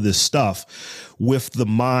over all of this stuff with the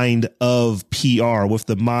mind of PR, with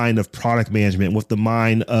the mind of product management, with the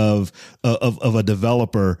mind of a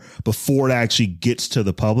developer before it actually gets to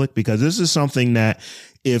the public. Because this is something that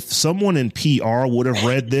if someone in PR would have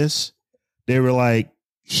read this, they were like,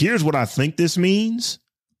 here's what I think this means.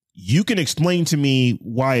 You can explain to me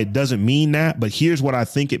why it doesn't mean that, but here's what I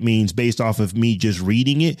think it means based off of me just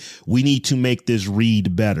reading it. We need to make this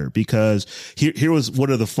read better, because here was one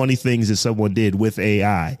of the funny things that someone did with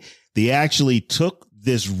AI. They actually took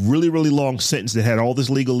this really, really long sentence that had all this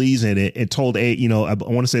legalese in it and told I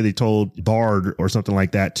want to say they told Bard or something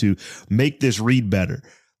like that to make this read better.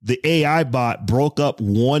 The AI bot broke up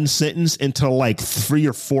one sentence into like 3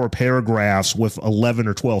 or 4 paragraphs with 11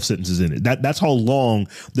 or 12 sentences in it. That's how long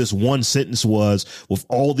this one sentence was, with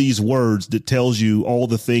all these words that tells you all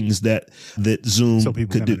the things that Zoom so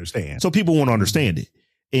people could do. Understand. So people won't understand it.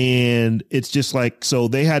 And it's just like, so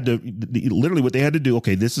they had to literally what they had to do.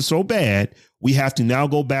 Okay, this is so bad. We have to now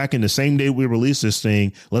go back in the same day we release this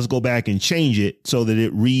thing. Let's go back and change it so that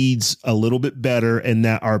it reads a little bit better, and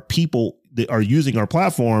that our people that are using our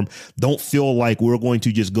platform don't feel like we're going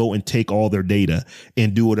to just go and take all their data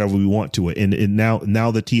and do whatever we want to it. And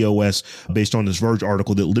now the TOS, based on this Verge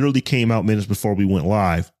article that literally came out minutes before we went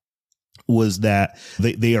live, was that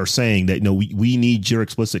they are saying that, we need your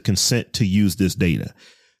explicit consent to use this data.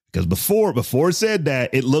 Because before it said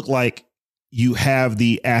that, it looked like you have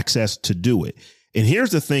the access to do it. And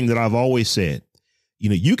here's the thing that I've always said,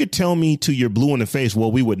 you could tell me to your blue in the face,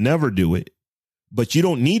 well, we would never do it. But you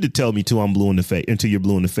don't need to tell me till I'm blue in the face, until you're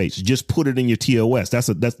blue in the face. Just put it in your TOS.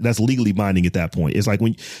 That's legally binding at that point. It's like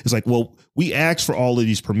well, we asked for all of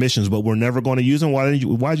these permissions, but we're never going to use them.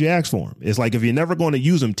 Why'd you ask for them? It's like, if you're never going to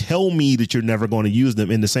use them, tell me that you're never going to use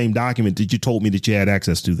them in the same document that you told me that you had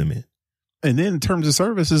access to them in. And then terms of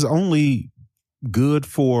service is only good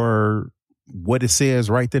for what it says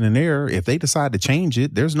right then and there. If they decide to change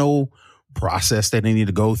it, there's no process that they need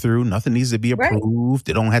to go through. Nothing needs to be approved.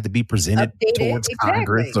 It don't have to be presented towards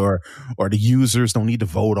Congress, or the users don't need to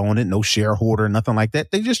vote on it. No shareholder, nothing like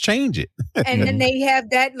that. They just change it. And then they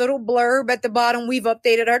have that little blurb at the bottom. We've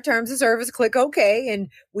updated our terms of service. Click OK. And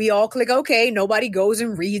we all click OK. Nobody goes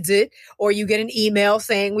and reads it. Or you get an email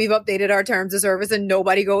saying we've updated our terms of service, and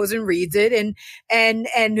nobody goes and reads it.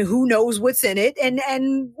 And who knows what's in it.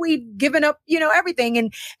 And we've given up, everything.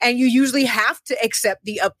 And you usually have to accept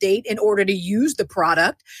the update in order to use the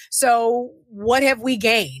product. So what have we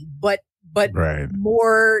gained? But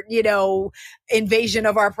more, invasion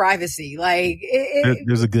of our privacy. Like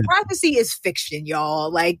there's a good privacy is fiction,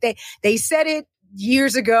 y'all. Like they said it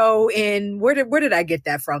years ago in where did I get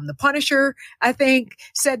that from? The Punisher, I think,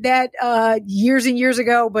 said that years and years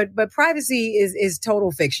ago. But privacy is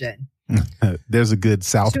total fiction. There's a good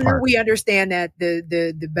South Sooner Park. we understand that,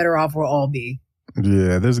 the better off we'll all be.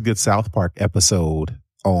 Yeah, there's a good South Park episode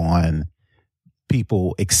on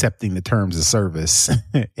people accepting the terms of service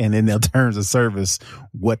and in their terms of service,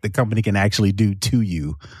 what the company can actually do to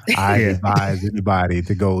you. I advise anybody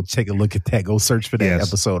to go take a look at that. Go search for that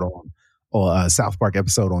episode on South Park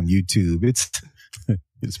episode on YouTube.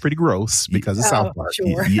 It's pretty gross because it's South Park.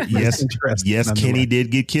 Sure. Yes, Kenny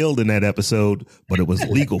did get killed in that episode, but it was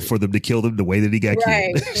legal for them to kill him the way that he got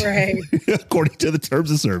killed. Right. According to the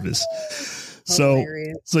terms of service. So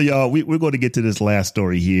y'all, we're going to get to this last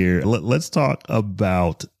story here. Let's talk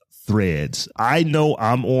about Threads. I know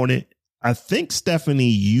I'm on it. I think,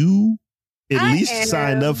 Stephanie, you at least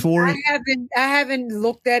signed up for it. I haven't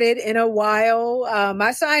looked at it in a while.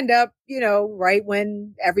 I signed up, right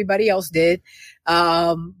when everybody else did.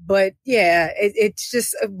 But yeah, it's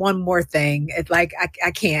just one more thing. It's like,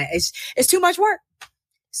 I can't, it's too much work.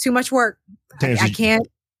 It's too much work. I can't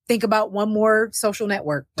think about one more social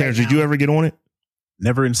network. Terrence, did you ever get on it?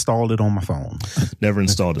 Never installed it on my phone. Never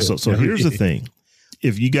installed it. So here's the thing.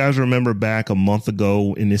 If you guys remember back a month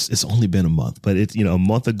ago, and it's only been a month, but it's, a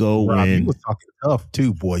month ago, Rob, when you was talking tough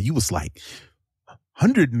too, boy. You was like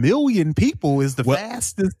 100 million people is the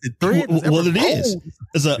fastest the thread. Well, it is.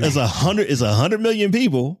 It's 100 million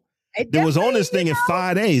people that was on this thing in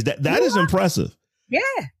 5 days. That is impressive. Yeah.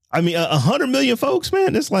 I mean, 100 million folks,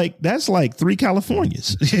 man. That's like 3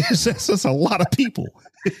 Californias. That's a lot of people.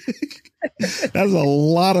 That's a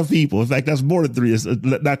lot of people. In fact, that's more than 3. It's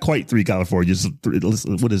not quite 3 Californias.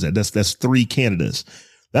 What is that? That's 3 Canadas.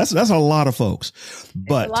 That's a lot of folks.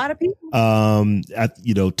 But a lot of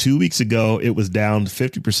people. 2 weeks ago, it was down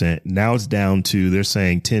 50%. Now it's down to, they're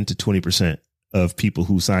saying 10 to 20% of people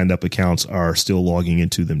who signed up accounts are still logging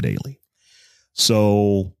into them daily.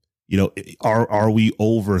 So, are we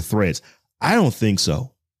over Threads? I don't think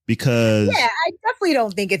so, because I definitely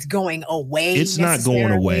don't think it's going away. It's not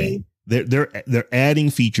going away. They're adding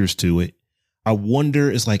features to it. I wonder,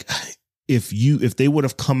 it's like, if they would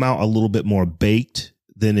have come out a little bit more baked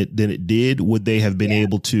than it did, would they have been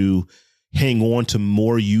able to hang on to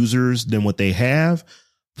more users than what they have?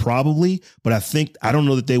 Probably, but I don't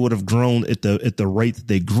know that they would have grown at the rate that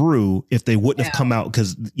they grew if they wouldn't have come out,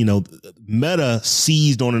 because Meta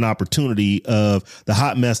seized on an opportunity of the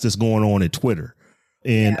hot mess that's going on at Twitter.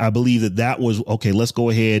 And I believe that was, okay, let's go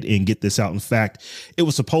ahead and get this out. In fact, it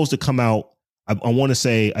was supposed to come out, I want to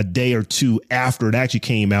say a day or two after it actually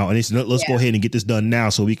came out. And they said, let's go ahead and get this done now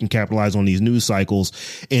so we can capitalize on these news cycles.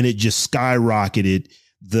 And it just skyrocketed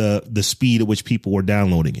the speed at which people were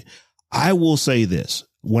downloading it. I will say this.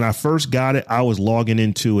 When I first got it, I was logging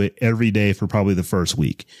into it every day for probably the first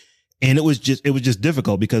week. And it was just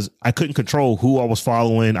difficult because I couldn't control who I was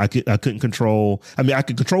following. I could control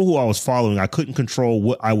who I was following. I couldn't control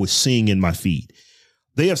what I was seeing in my feed.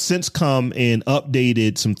 They have since come and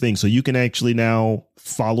updated some things. So you can actually now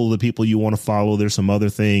follow the people you want to follow. There's some other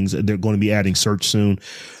things. They're going to be adding search soon.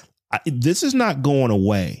 This is not going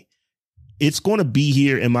away. It's going to be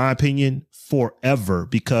here, in my opinion, forever,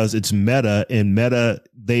 because it's Meta, and Meta,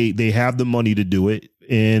 they have the money to do it,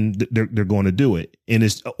 and they're going to do it. And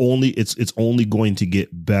it's only going to get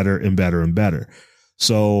better and better and better.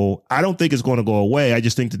 So I don't think it's going to go away. I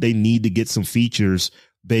just think that they need to get some features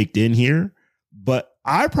baked in here. But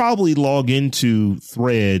I probably log into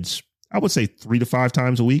Threads, I would say 3 to 5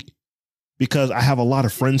 times a week, because I have a lot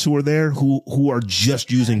of friends who are there who are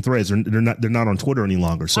just using Threads. They're not on Twitter any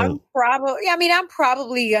longer. So I'm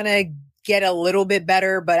probably gonna get a little bit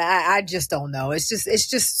better, but I just don't know. It's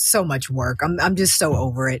just so much work. I'm just so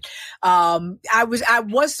over it. I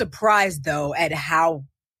was surprised though at how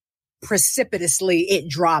precipitously it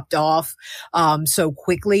dropped off so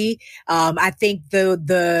quickly. I think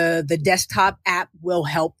the desktop app will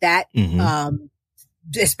help that. Mm-hmm.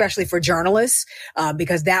 Especially for journalists,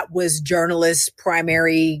 because that was journalists'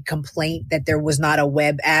 primary complaint, that there was not a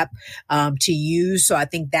web app to use. So I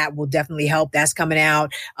think that will definitely help. That's coming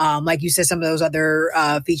out. Like you said, some of those other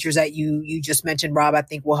features that you just mentioned, Rob, I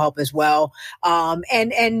think will help as well.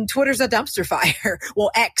 And Twitter's a dumpster fire.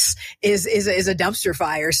 Well, X is a dumpster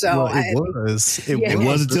fire. So it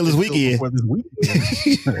was until this weekend.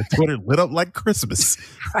 Twitter lit up like Christmas.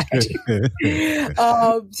 Right.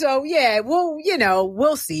 So yeah, well,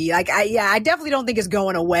 we'll see. Like I definitely don't think it's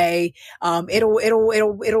going away.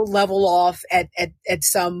 It'll level off at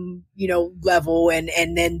some, level,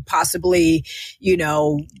 and then possibly,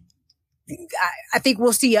 I think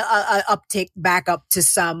we'll see a uptick back up to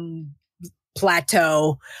some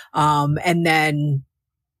plateau, and then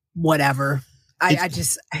whatever.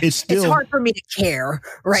 it's hard for me to care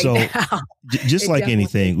now. Just like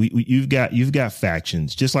anything, you've got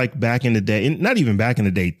factions. Just like back in the day, and not even back in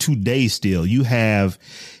the day, today still, you have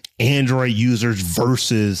Android users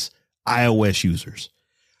versus iOS users.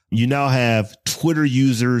 You now have Twitter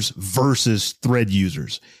users versus Thread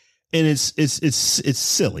users. And it's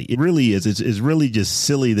silly. It really is. It's really just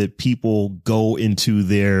silly that people go into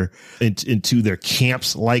their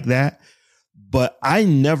camps like that. But I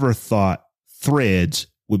never thought Threads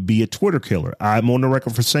would be a Twitter killer. I'm on the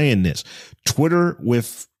record for saying this. Twitter,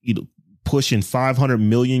 with pushing 500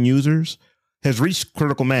 million users, has reached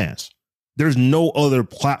critical mass. There's no other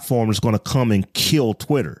platform that's going to come and kill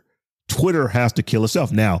Twitter. Twitter has to kill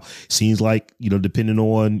itself. Now, seems like, depending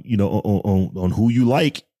on, on who you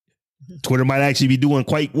like, Twitter might actually be doing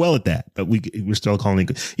quite well at that. But we're still calling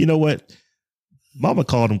it. You know what? Mama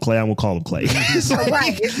called him Clay. I'm gonna call him Clay.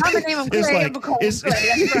 Right. If Mama name him Clay, I'm gonna call him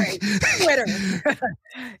Clay. That's right. Twitter.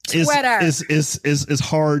 It's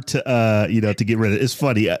hard to to get rid of it. It's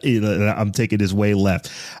funny. I'm taking this way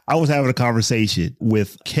left. I was having a conversation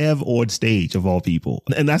with Kev on stage, of all people,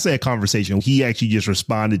 and I say a conversation. He actually just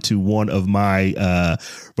responded to one of my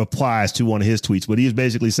replies to one of his tweets, but he was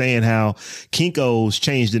basically saying how Kinko's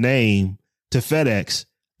changed the name to FedEx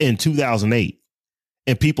in 2008,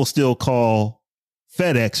 and people still call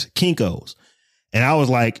FedEx Kinko's. And I was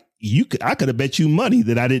like, I could have bet you money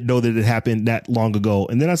that I didn't know that it happened that long ago.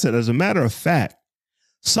 And then I said, as a matter of fact,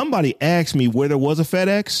 somebody asked me where there was a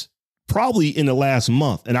FedEx probably in the last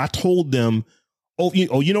month. And I told them,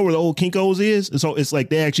 you know where the old Kinko's is? And so it's like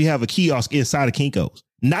they actually have a kiosk inside of Kinko's,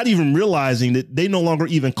 not even realizing that they no longer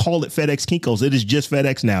even call it FedEx Kinko's. It is just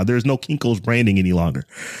FedEx now. There's no Kinko's branding any longer.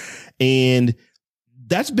 And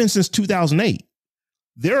that's been since 2008.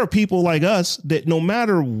 There are people like us that no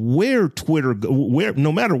matter where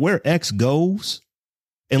no matter where X goes,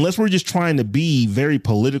 unless we're just trying to be very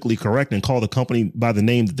politically correct and call the company by the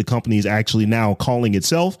name that the company is actually now calling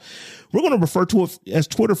itself, we're going to refer to it as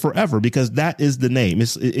Twitter forever, because that is the name.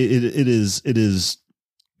 It is.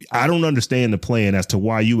 I don't understand the plan as to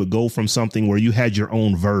why you would go from something where you had your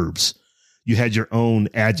own verbs, you had your own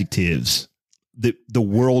adjectives that the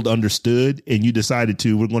world understood, and you decided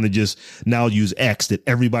we're going to just now use X, that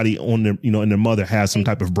everybody on their, and their mother has some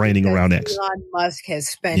type of branding around X. Elon Musk has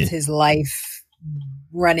spent his life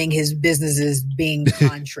running his businesses being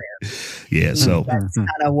contrary. So that's kind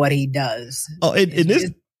of what he does. Oh, and this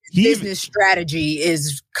business strategy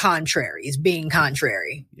is contrary. Is being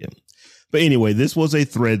contrary. Yeah. But anyway, this was a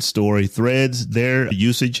Thread story. Threads, their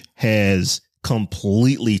usage has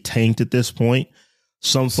completely tanked at this point.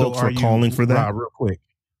 Some folks are calling for that. Rob, real quick,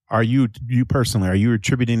 are you personally, are you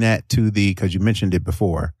attributing that to because you mentioned it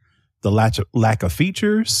before, the lack of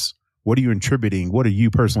features? What are you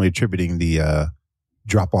personally attributing the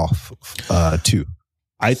drop off to?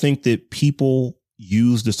 I think that people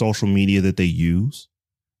use the social media that they use,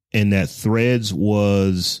 and that Threads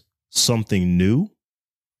was something new.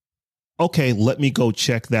 Okay, let me go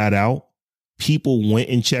check that out. People went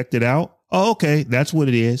and checked it out. Oh, okay, that's what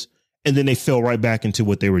it is. And then they fell right back into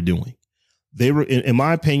what they were doing. They were, in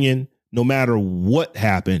my opinion, no matter what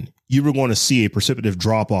happened, you were going to see a precipitative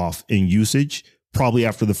drop off in usage probably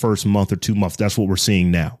after the first month or 2 months. That's what we're seeing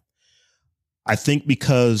now. I think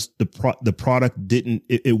because the product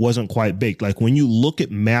it wasn't quite baked. Like when you look at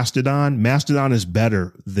Mastodon is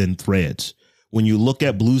better than Threads. When you look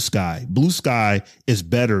at Blue Sky is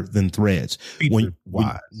better than Threads.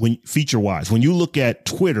 Feature wise, when you look at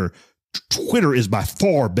Twitter is by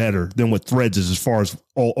far better than what Threads is as far as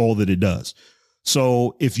all that it does.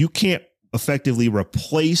 So if you can't effectively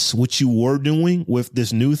replace what you were doing with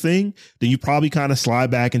this new thing, then you probably kind of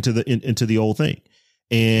slide back into the old thing.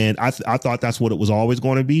 And I thought that's what it was always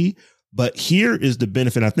going to be. But here is the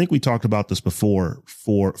benefit. I think we talked about this before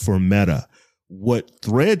for Meta. What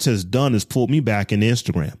Threads has done is pulled me back into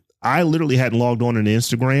Instagram. I literally hadn't logged on into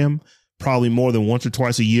Instagram probably more than once or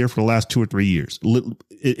twice a year for the last 2 or 3 years.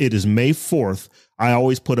 It is May 4th. I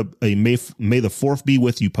always put a May the 4th be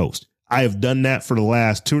with you post. I have done that for the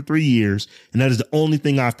last 2 or 3 years. And that is the only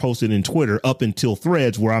thing I've posted in Twitter up until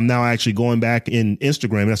Threads, where I'm now actually going back in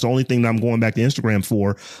Instagram. That's the only thing that I'm going back to Instagram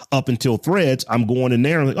for. Up until Threads, I'm going in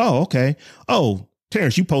there and like, oh, okay. Oh,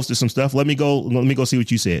 Terrence, you posted some stuff. Let me go see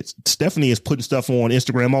what you said. Stephanie is putting stuff on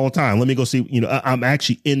Instagram all the time. Let me go see, I'm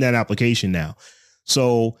actually in that application now.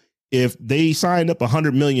 So if they signed up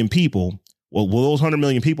 100 million people, well, those 100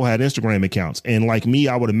 million people had Instagram accounts. And like me,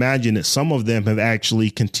 I would imagine that some of them have actually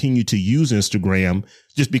continued to use Instagram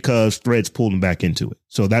just because Threads pulled them back into it.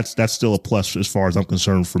 So that's still a plus as far as I'm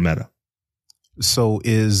concerned for Meta. So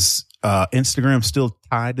is Instagram still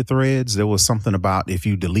tied to Threads? There was something about if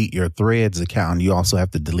you delete your Threads account, you also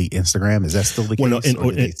have to delete Instagram. Is that still the case? Well, no,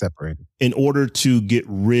 or did they separate? In order to get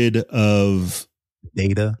rid of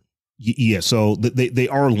data. Yeah, so they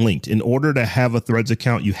are linked. In order to have a Threads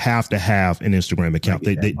account, you have to have an Instagram account.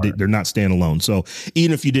 They're not standalone. So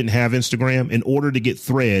even if you didn't have Instagram, in order to get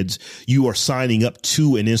Threads, you are signing up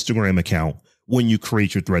to an Instagram account when you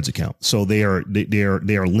create your Threads account. So they are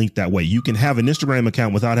linked that way. You can have an Instagram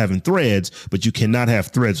account without having Threads, but you cannot have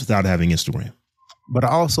Threads without having Instagram. But I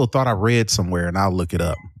also thought I read somewhere, and I'll look it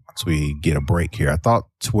up once we get a break here. I thought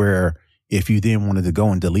to where if you then wanted to go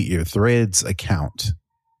and delete your Threads account,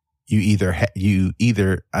 you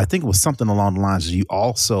either I think it was something along the lines of you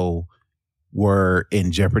also were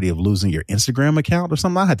in jeopardy of losing your Instagram account or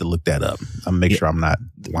something. I had to look that up. I'll make sure I'm not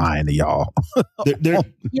lying to y'all.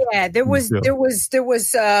 There was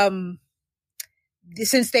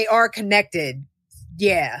since they are connected.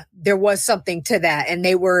 Yeah, there was something to that, and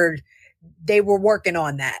they were working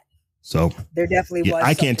on that. So there definitely was.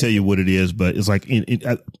 I can't tell you what it is, but it's like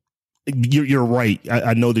you're right.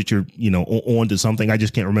 I know that you're on to something. I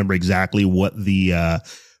just can't remember exactly what the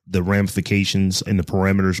ramifications and the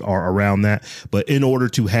parameters are around that. But in order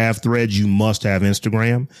to have Threads, you must have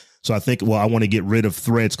Instagram. So I think, I want to get rid of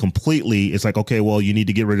Threads completely. It's like, okay, well, you need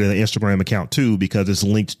to get rid of the Instagram account too, because it's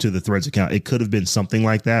linked to the Threads account. It could have been something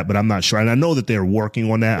like that, but I'm not sure. And I know that they're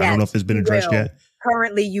working on that. Yes, I don't know if it's been addressed yet.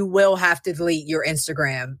 Currently, you will have to delete your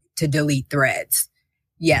Instagram to delete Threads.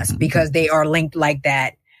 Yes, because they are linked like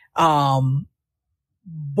that. But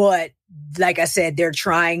like I said, they're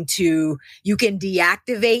trying to, you can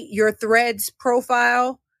deactivate your Threads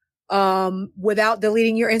profile, without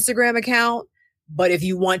deleting your Instagram account. But if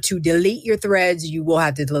you want to delete your Threads, you will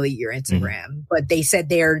have to delete your Instagram. But they said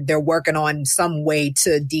they're working on some way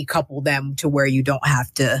to decouple them to where you don't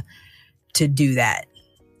have to do that.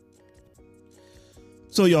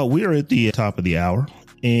 So y'all, we are at the top of the hour,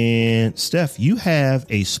 and Steph, you have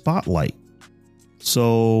a spotlight.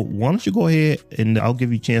 So why don't you go ahead, and I'll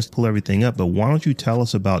give you a chance to pull everything up, but why don't you tell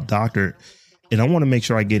us about Dr. And I want to make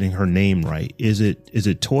sure I'm getting her name right. Is it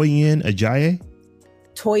Toyin Ajayi?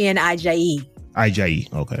 Toyin Ajayi.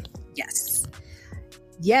 Ajayi. Okay.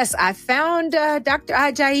 Yes, I found Dr.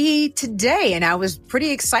 Ajayi today, and I was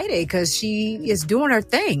pretty excited because she is doing her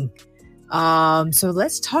thing. So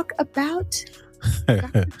let's talk about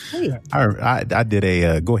Dr. Toyin. I did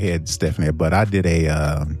a, go ahead, Stephanie, but I did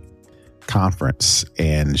a conference,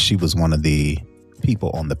 and she was one of the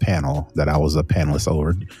people on the panel that I was a panelist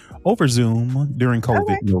over Zoom during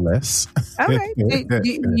COVID, no less. Okay.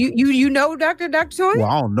 you know Dr. Toyin? Well,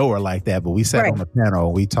 I don't know her like that, but we sat on the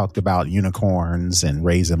panel. We talked about unicorns and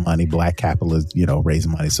raising money, black capitalists,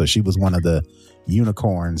 raising money. So she was one of the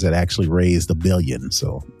unicorns that actually raised $1 billion.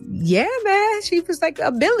 So yeah, man, she was like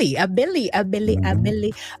a Billy. Okay,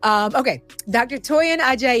 Dr. Toyin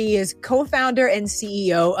Ajayi is co-founder and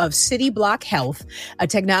CEO of CityBlock Health, a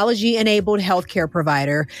technology-enabled healthcare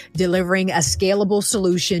provider delivering a scalable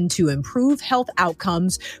solution to improve health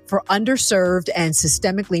outcomes for underserved and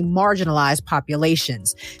systemically marginalized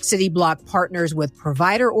populations. CityBlock partners with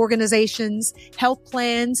provider organizations, health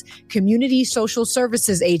plans, community social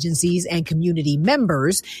services agencies, and community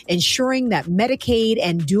members, ensuring that Medicaid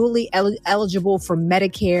and dually eligible for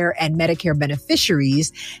Medicare and Medicare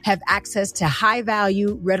beneficiaries have access to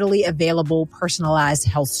high-value, readily available, personalized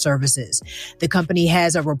health services. The company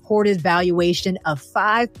has a reported valuation of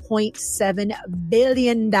 $5.7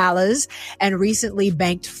 billion and recently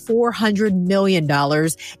banked $400 million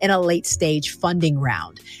in a late-stage funding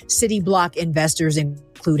round. CityBlock investors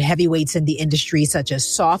include heavyweights in the industry such as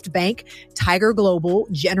SoftBank, Tiger Global,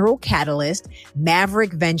 General Catalyst,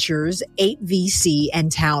 Maverick Ventures, 8VC,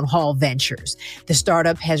 and Town Hall Ventures. The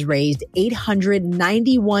startup has raised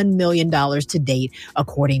 $891 million to date,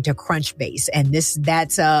 according to Crunchbase. And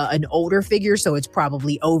that's an older figure, so it's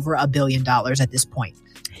probably over $1 billion at this point.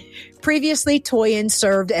 Previously, Toyin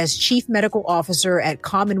served as Chief Medical Officer at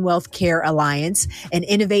Commonwealth Care Alliance, an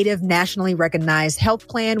innovative nationally recognized health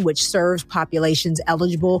plan which serves populations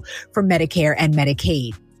eligible for Medicare and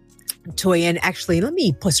Medicaid. Toyin, actually, let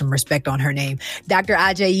me put some respect on her name. Dr.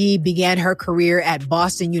 Ajayi began her career at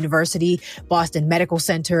Boston University, Boston Medical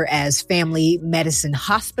Center as family medicine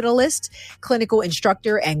hospitalist, clinical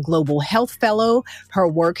instructor, and global health fellow. Her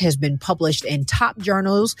work has been published in top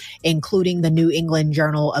journals, including the New England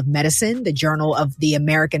Journal of Medicine, the Journal of the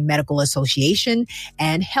American Medical Association,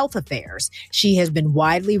 and Health Affairs. She has been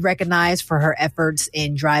widely recognized for her efforts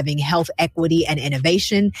in driving health equity and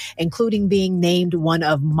innovation, including being named one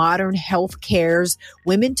of modern Southern Healthcare's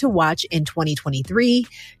Women to Watch in 2023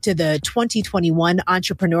 to the 2021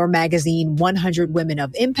 Entrepreneur Magazine 100 Women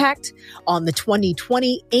of Impact, on the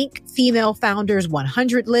 2020 Inc. Female Founders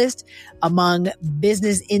 100 list, among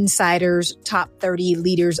Business Insider's top 30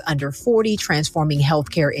 leaders under 40 transforming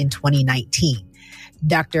healthcare in 2019.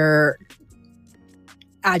 Dr.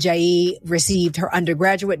 Ajayi received her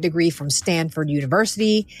undergraduate degree from Stanford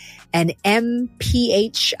University, an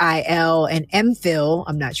MPHIL and MPhil,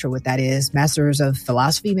 I'm not sure what that is, Masters of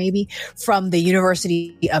Philosophy maybe, from the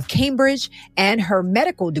University of Cambridge, and her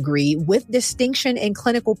medical degree with distinction in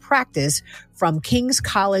clinical practice from King's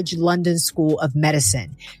College London School of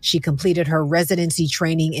Medicine. She completed her residency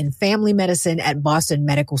training in family medicine at Boston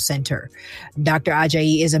Medical Center. Dr.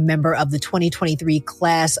 Ajayi is a member of the 2023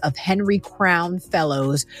 class of Henry Crown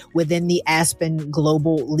Fellows within the Aspen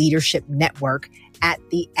Global Leadership Network at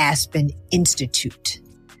the Aspen Institute.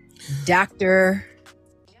 Dr.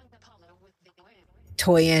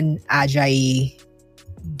 Toyin Ajayi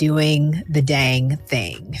doing the dang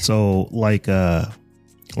thing. So like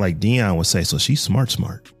Dion would say, so she's smart.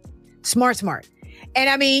 And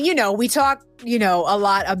I mean, we talk, a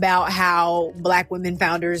lot about how Black women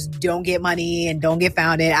founders don't get money and don't get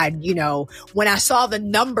founded. When I saw the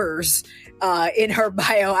numbers in her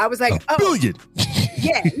bio, I was like, $1 billion.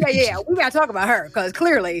 Yeah. We got to talk about her because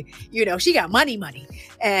clearly, she got money.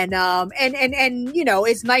 And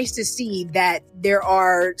it's nice to see that there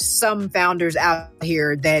are some founders out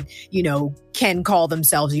here that, can call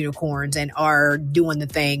themselves unicorns and are doing the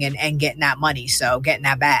thing and getting that money. So getting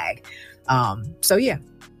that bag. Yeah.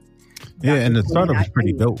 Yeah. And the startup is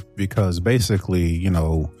pretty dope because basically,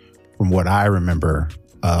 from what I remember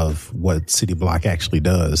of what City Block actually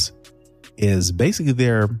does is basically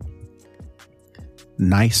they're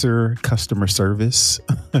nicer customer service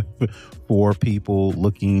for people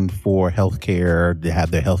looking for healthcare, to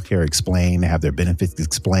have their healthcare explained, to have their benefits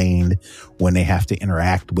explained when they have to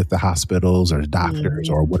interact with the hospitals or the doctors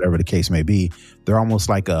or whatever the case may be. They're almost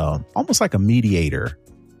like a mediator.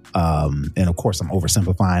 And of course I'm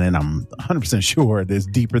oversimplifying and I'm 100% sure there's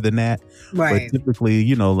deeper than that. Right. But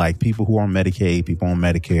typically, like people who are on Medicaid, people on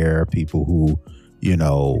Medicare, people who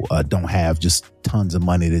don't have just tons of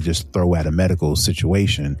money to just throw at a medical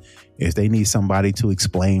situation. If they need somebody to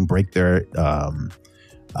explain, break their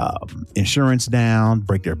insurance down,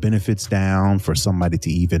 break their benefits down, for somebody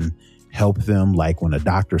to even help them, like when a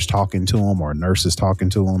doctor's talking to them or a nurse is talking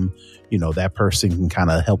to them, that person can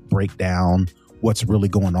kind of help break down what's really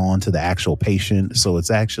going on to the actual patient. So it's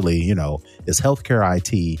actually, it's healthcare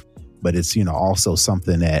IT, but it's, also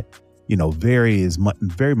something that,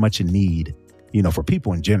 very much in need, for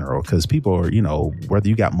people in general, because people are, whether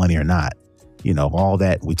you got money or not, all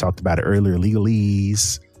that we talked about it earlier,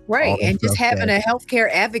 legalese. Right. And just having a healthcare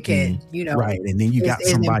advocate, Right. And then you got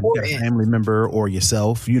somebody, you got a family member or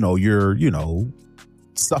yourself, you're,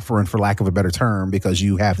 suffering, for lack of a better term, because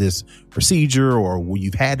you have this procedure or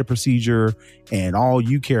you've had the procedure and all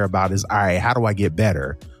you care about is, all right, how do I get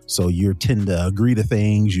better? So you tend to agree to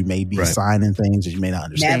things. You may be signing things that you may not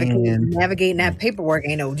understand. Navigating that paperwork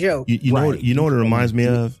ain't no joke. You know what it reminds me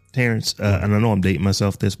of, Terrence? And I know I'm dating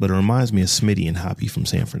myself this, but it reminds me of Smitty and Hoppy from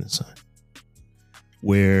Sanford and Son.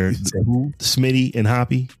 Where Smitty and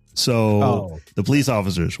Hoppy. So the police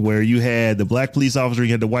officers, where you had the black police officer,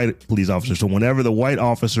 you had the white police officer. So whenever the white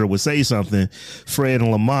officer would say something, Fred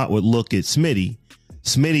and Lamont would look at Smitty.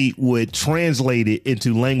 Smitty would translate it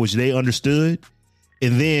into language they understood.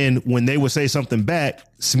 And then when they would say something back,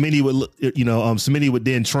 Smitty would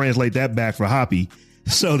then translate that back for Hoppy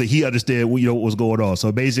so that he understood what was going on.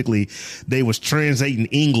 So basically they was translating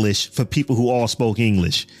English for people who all spoke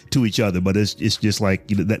English to each other. But it's just like,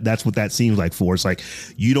 that's what that seems like for. It's like,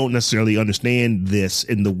 you don't necessarily understand this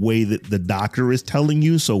in the way that the doctor is telling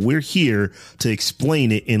you. So we're here to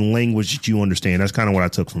explain it in language that you understand. That's kind of what I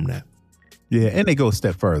took from that. Yeah, and they go a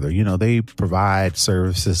step further. They provide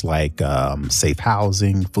services like safe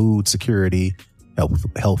housing, food security,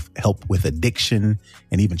 help with addiction,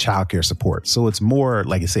 and even childcare support. So it's more,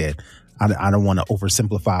 like I said, I don't want to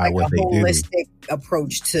oversimplify what they do. Holistic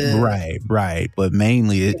approach to right. But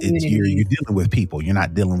mainly, it's you're dealing with people. You're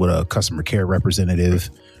not dealing with a customer care representative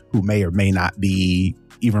who may or may not be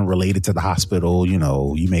even related to the hospital.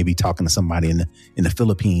 You may be talking to somebody in the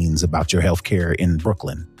Philippines about your health care in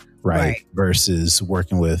Brooklyn. Right. Versus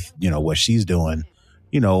working with, what she's doing,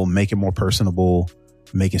 make it more personable,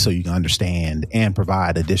 make it so you can understand and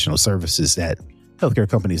provide additional services that healthcare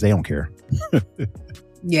companies, they don't care.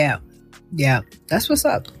 Yeah. That's what's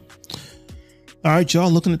up. All right,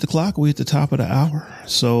 y'all, looking at the clock, we're at the top of the hour.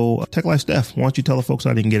 So Tech Life Steph, why don't you tell the folks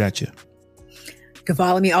how they can get at you? can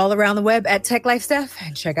follow me all around the web at TechLifeSteph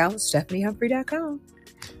and check out StephanieHumphrey.com.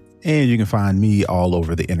 And you can find me all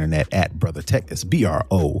over the internet at Brother Tech. That's BROTHATECH.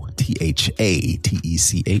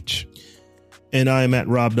 And I am at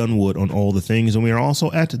Rob Dunwood on all the things. And we are also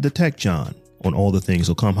at the Tech Jawn on all the things.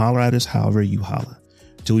 So come holler at us however you holler.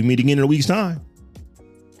 Till we meet again in a week's time.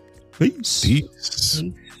 Peace. Peace.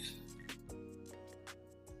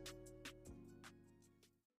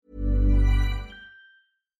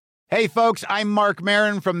 Hey, folks, I'm Mark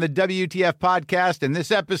Maron from the WTF Podcast, and this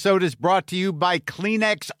episode is brought to you by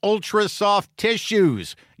Kleenex Ultra Soft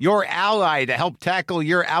Tissues, your ally to help tackle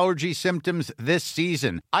your allergy symptoms this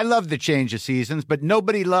season. I love the change of seasons, but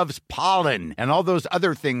nobody loves pollen and all those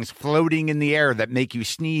other things floating in the air that make you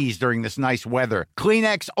sneeze during this nice weather.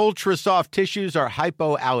 Kleenex Ultra Soft Tissues are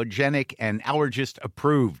hypoallergenic and allergist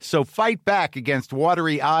approved, so fight back against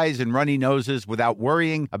watery eyes and runny noses without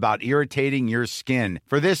worrying about irritating your skin.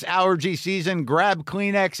 For this allergy season, grab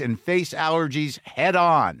Kleenex and face allergies head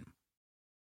on.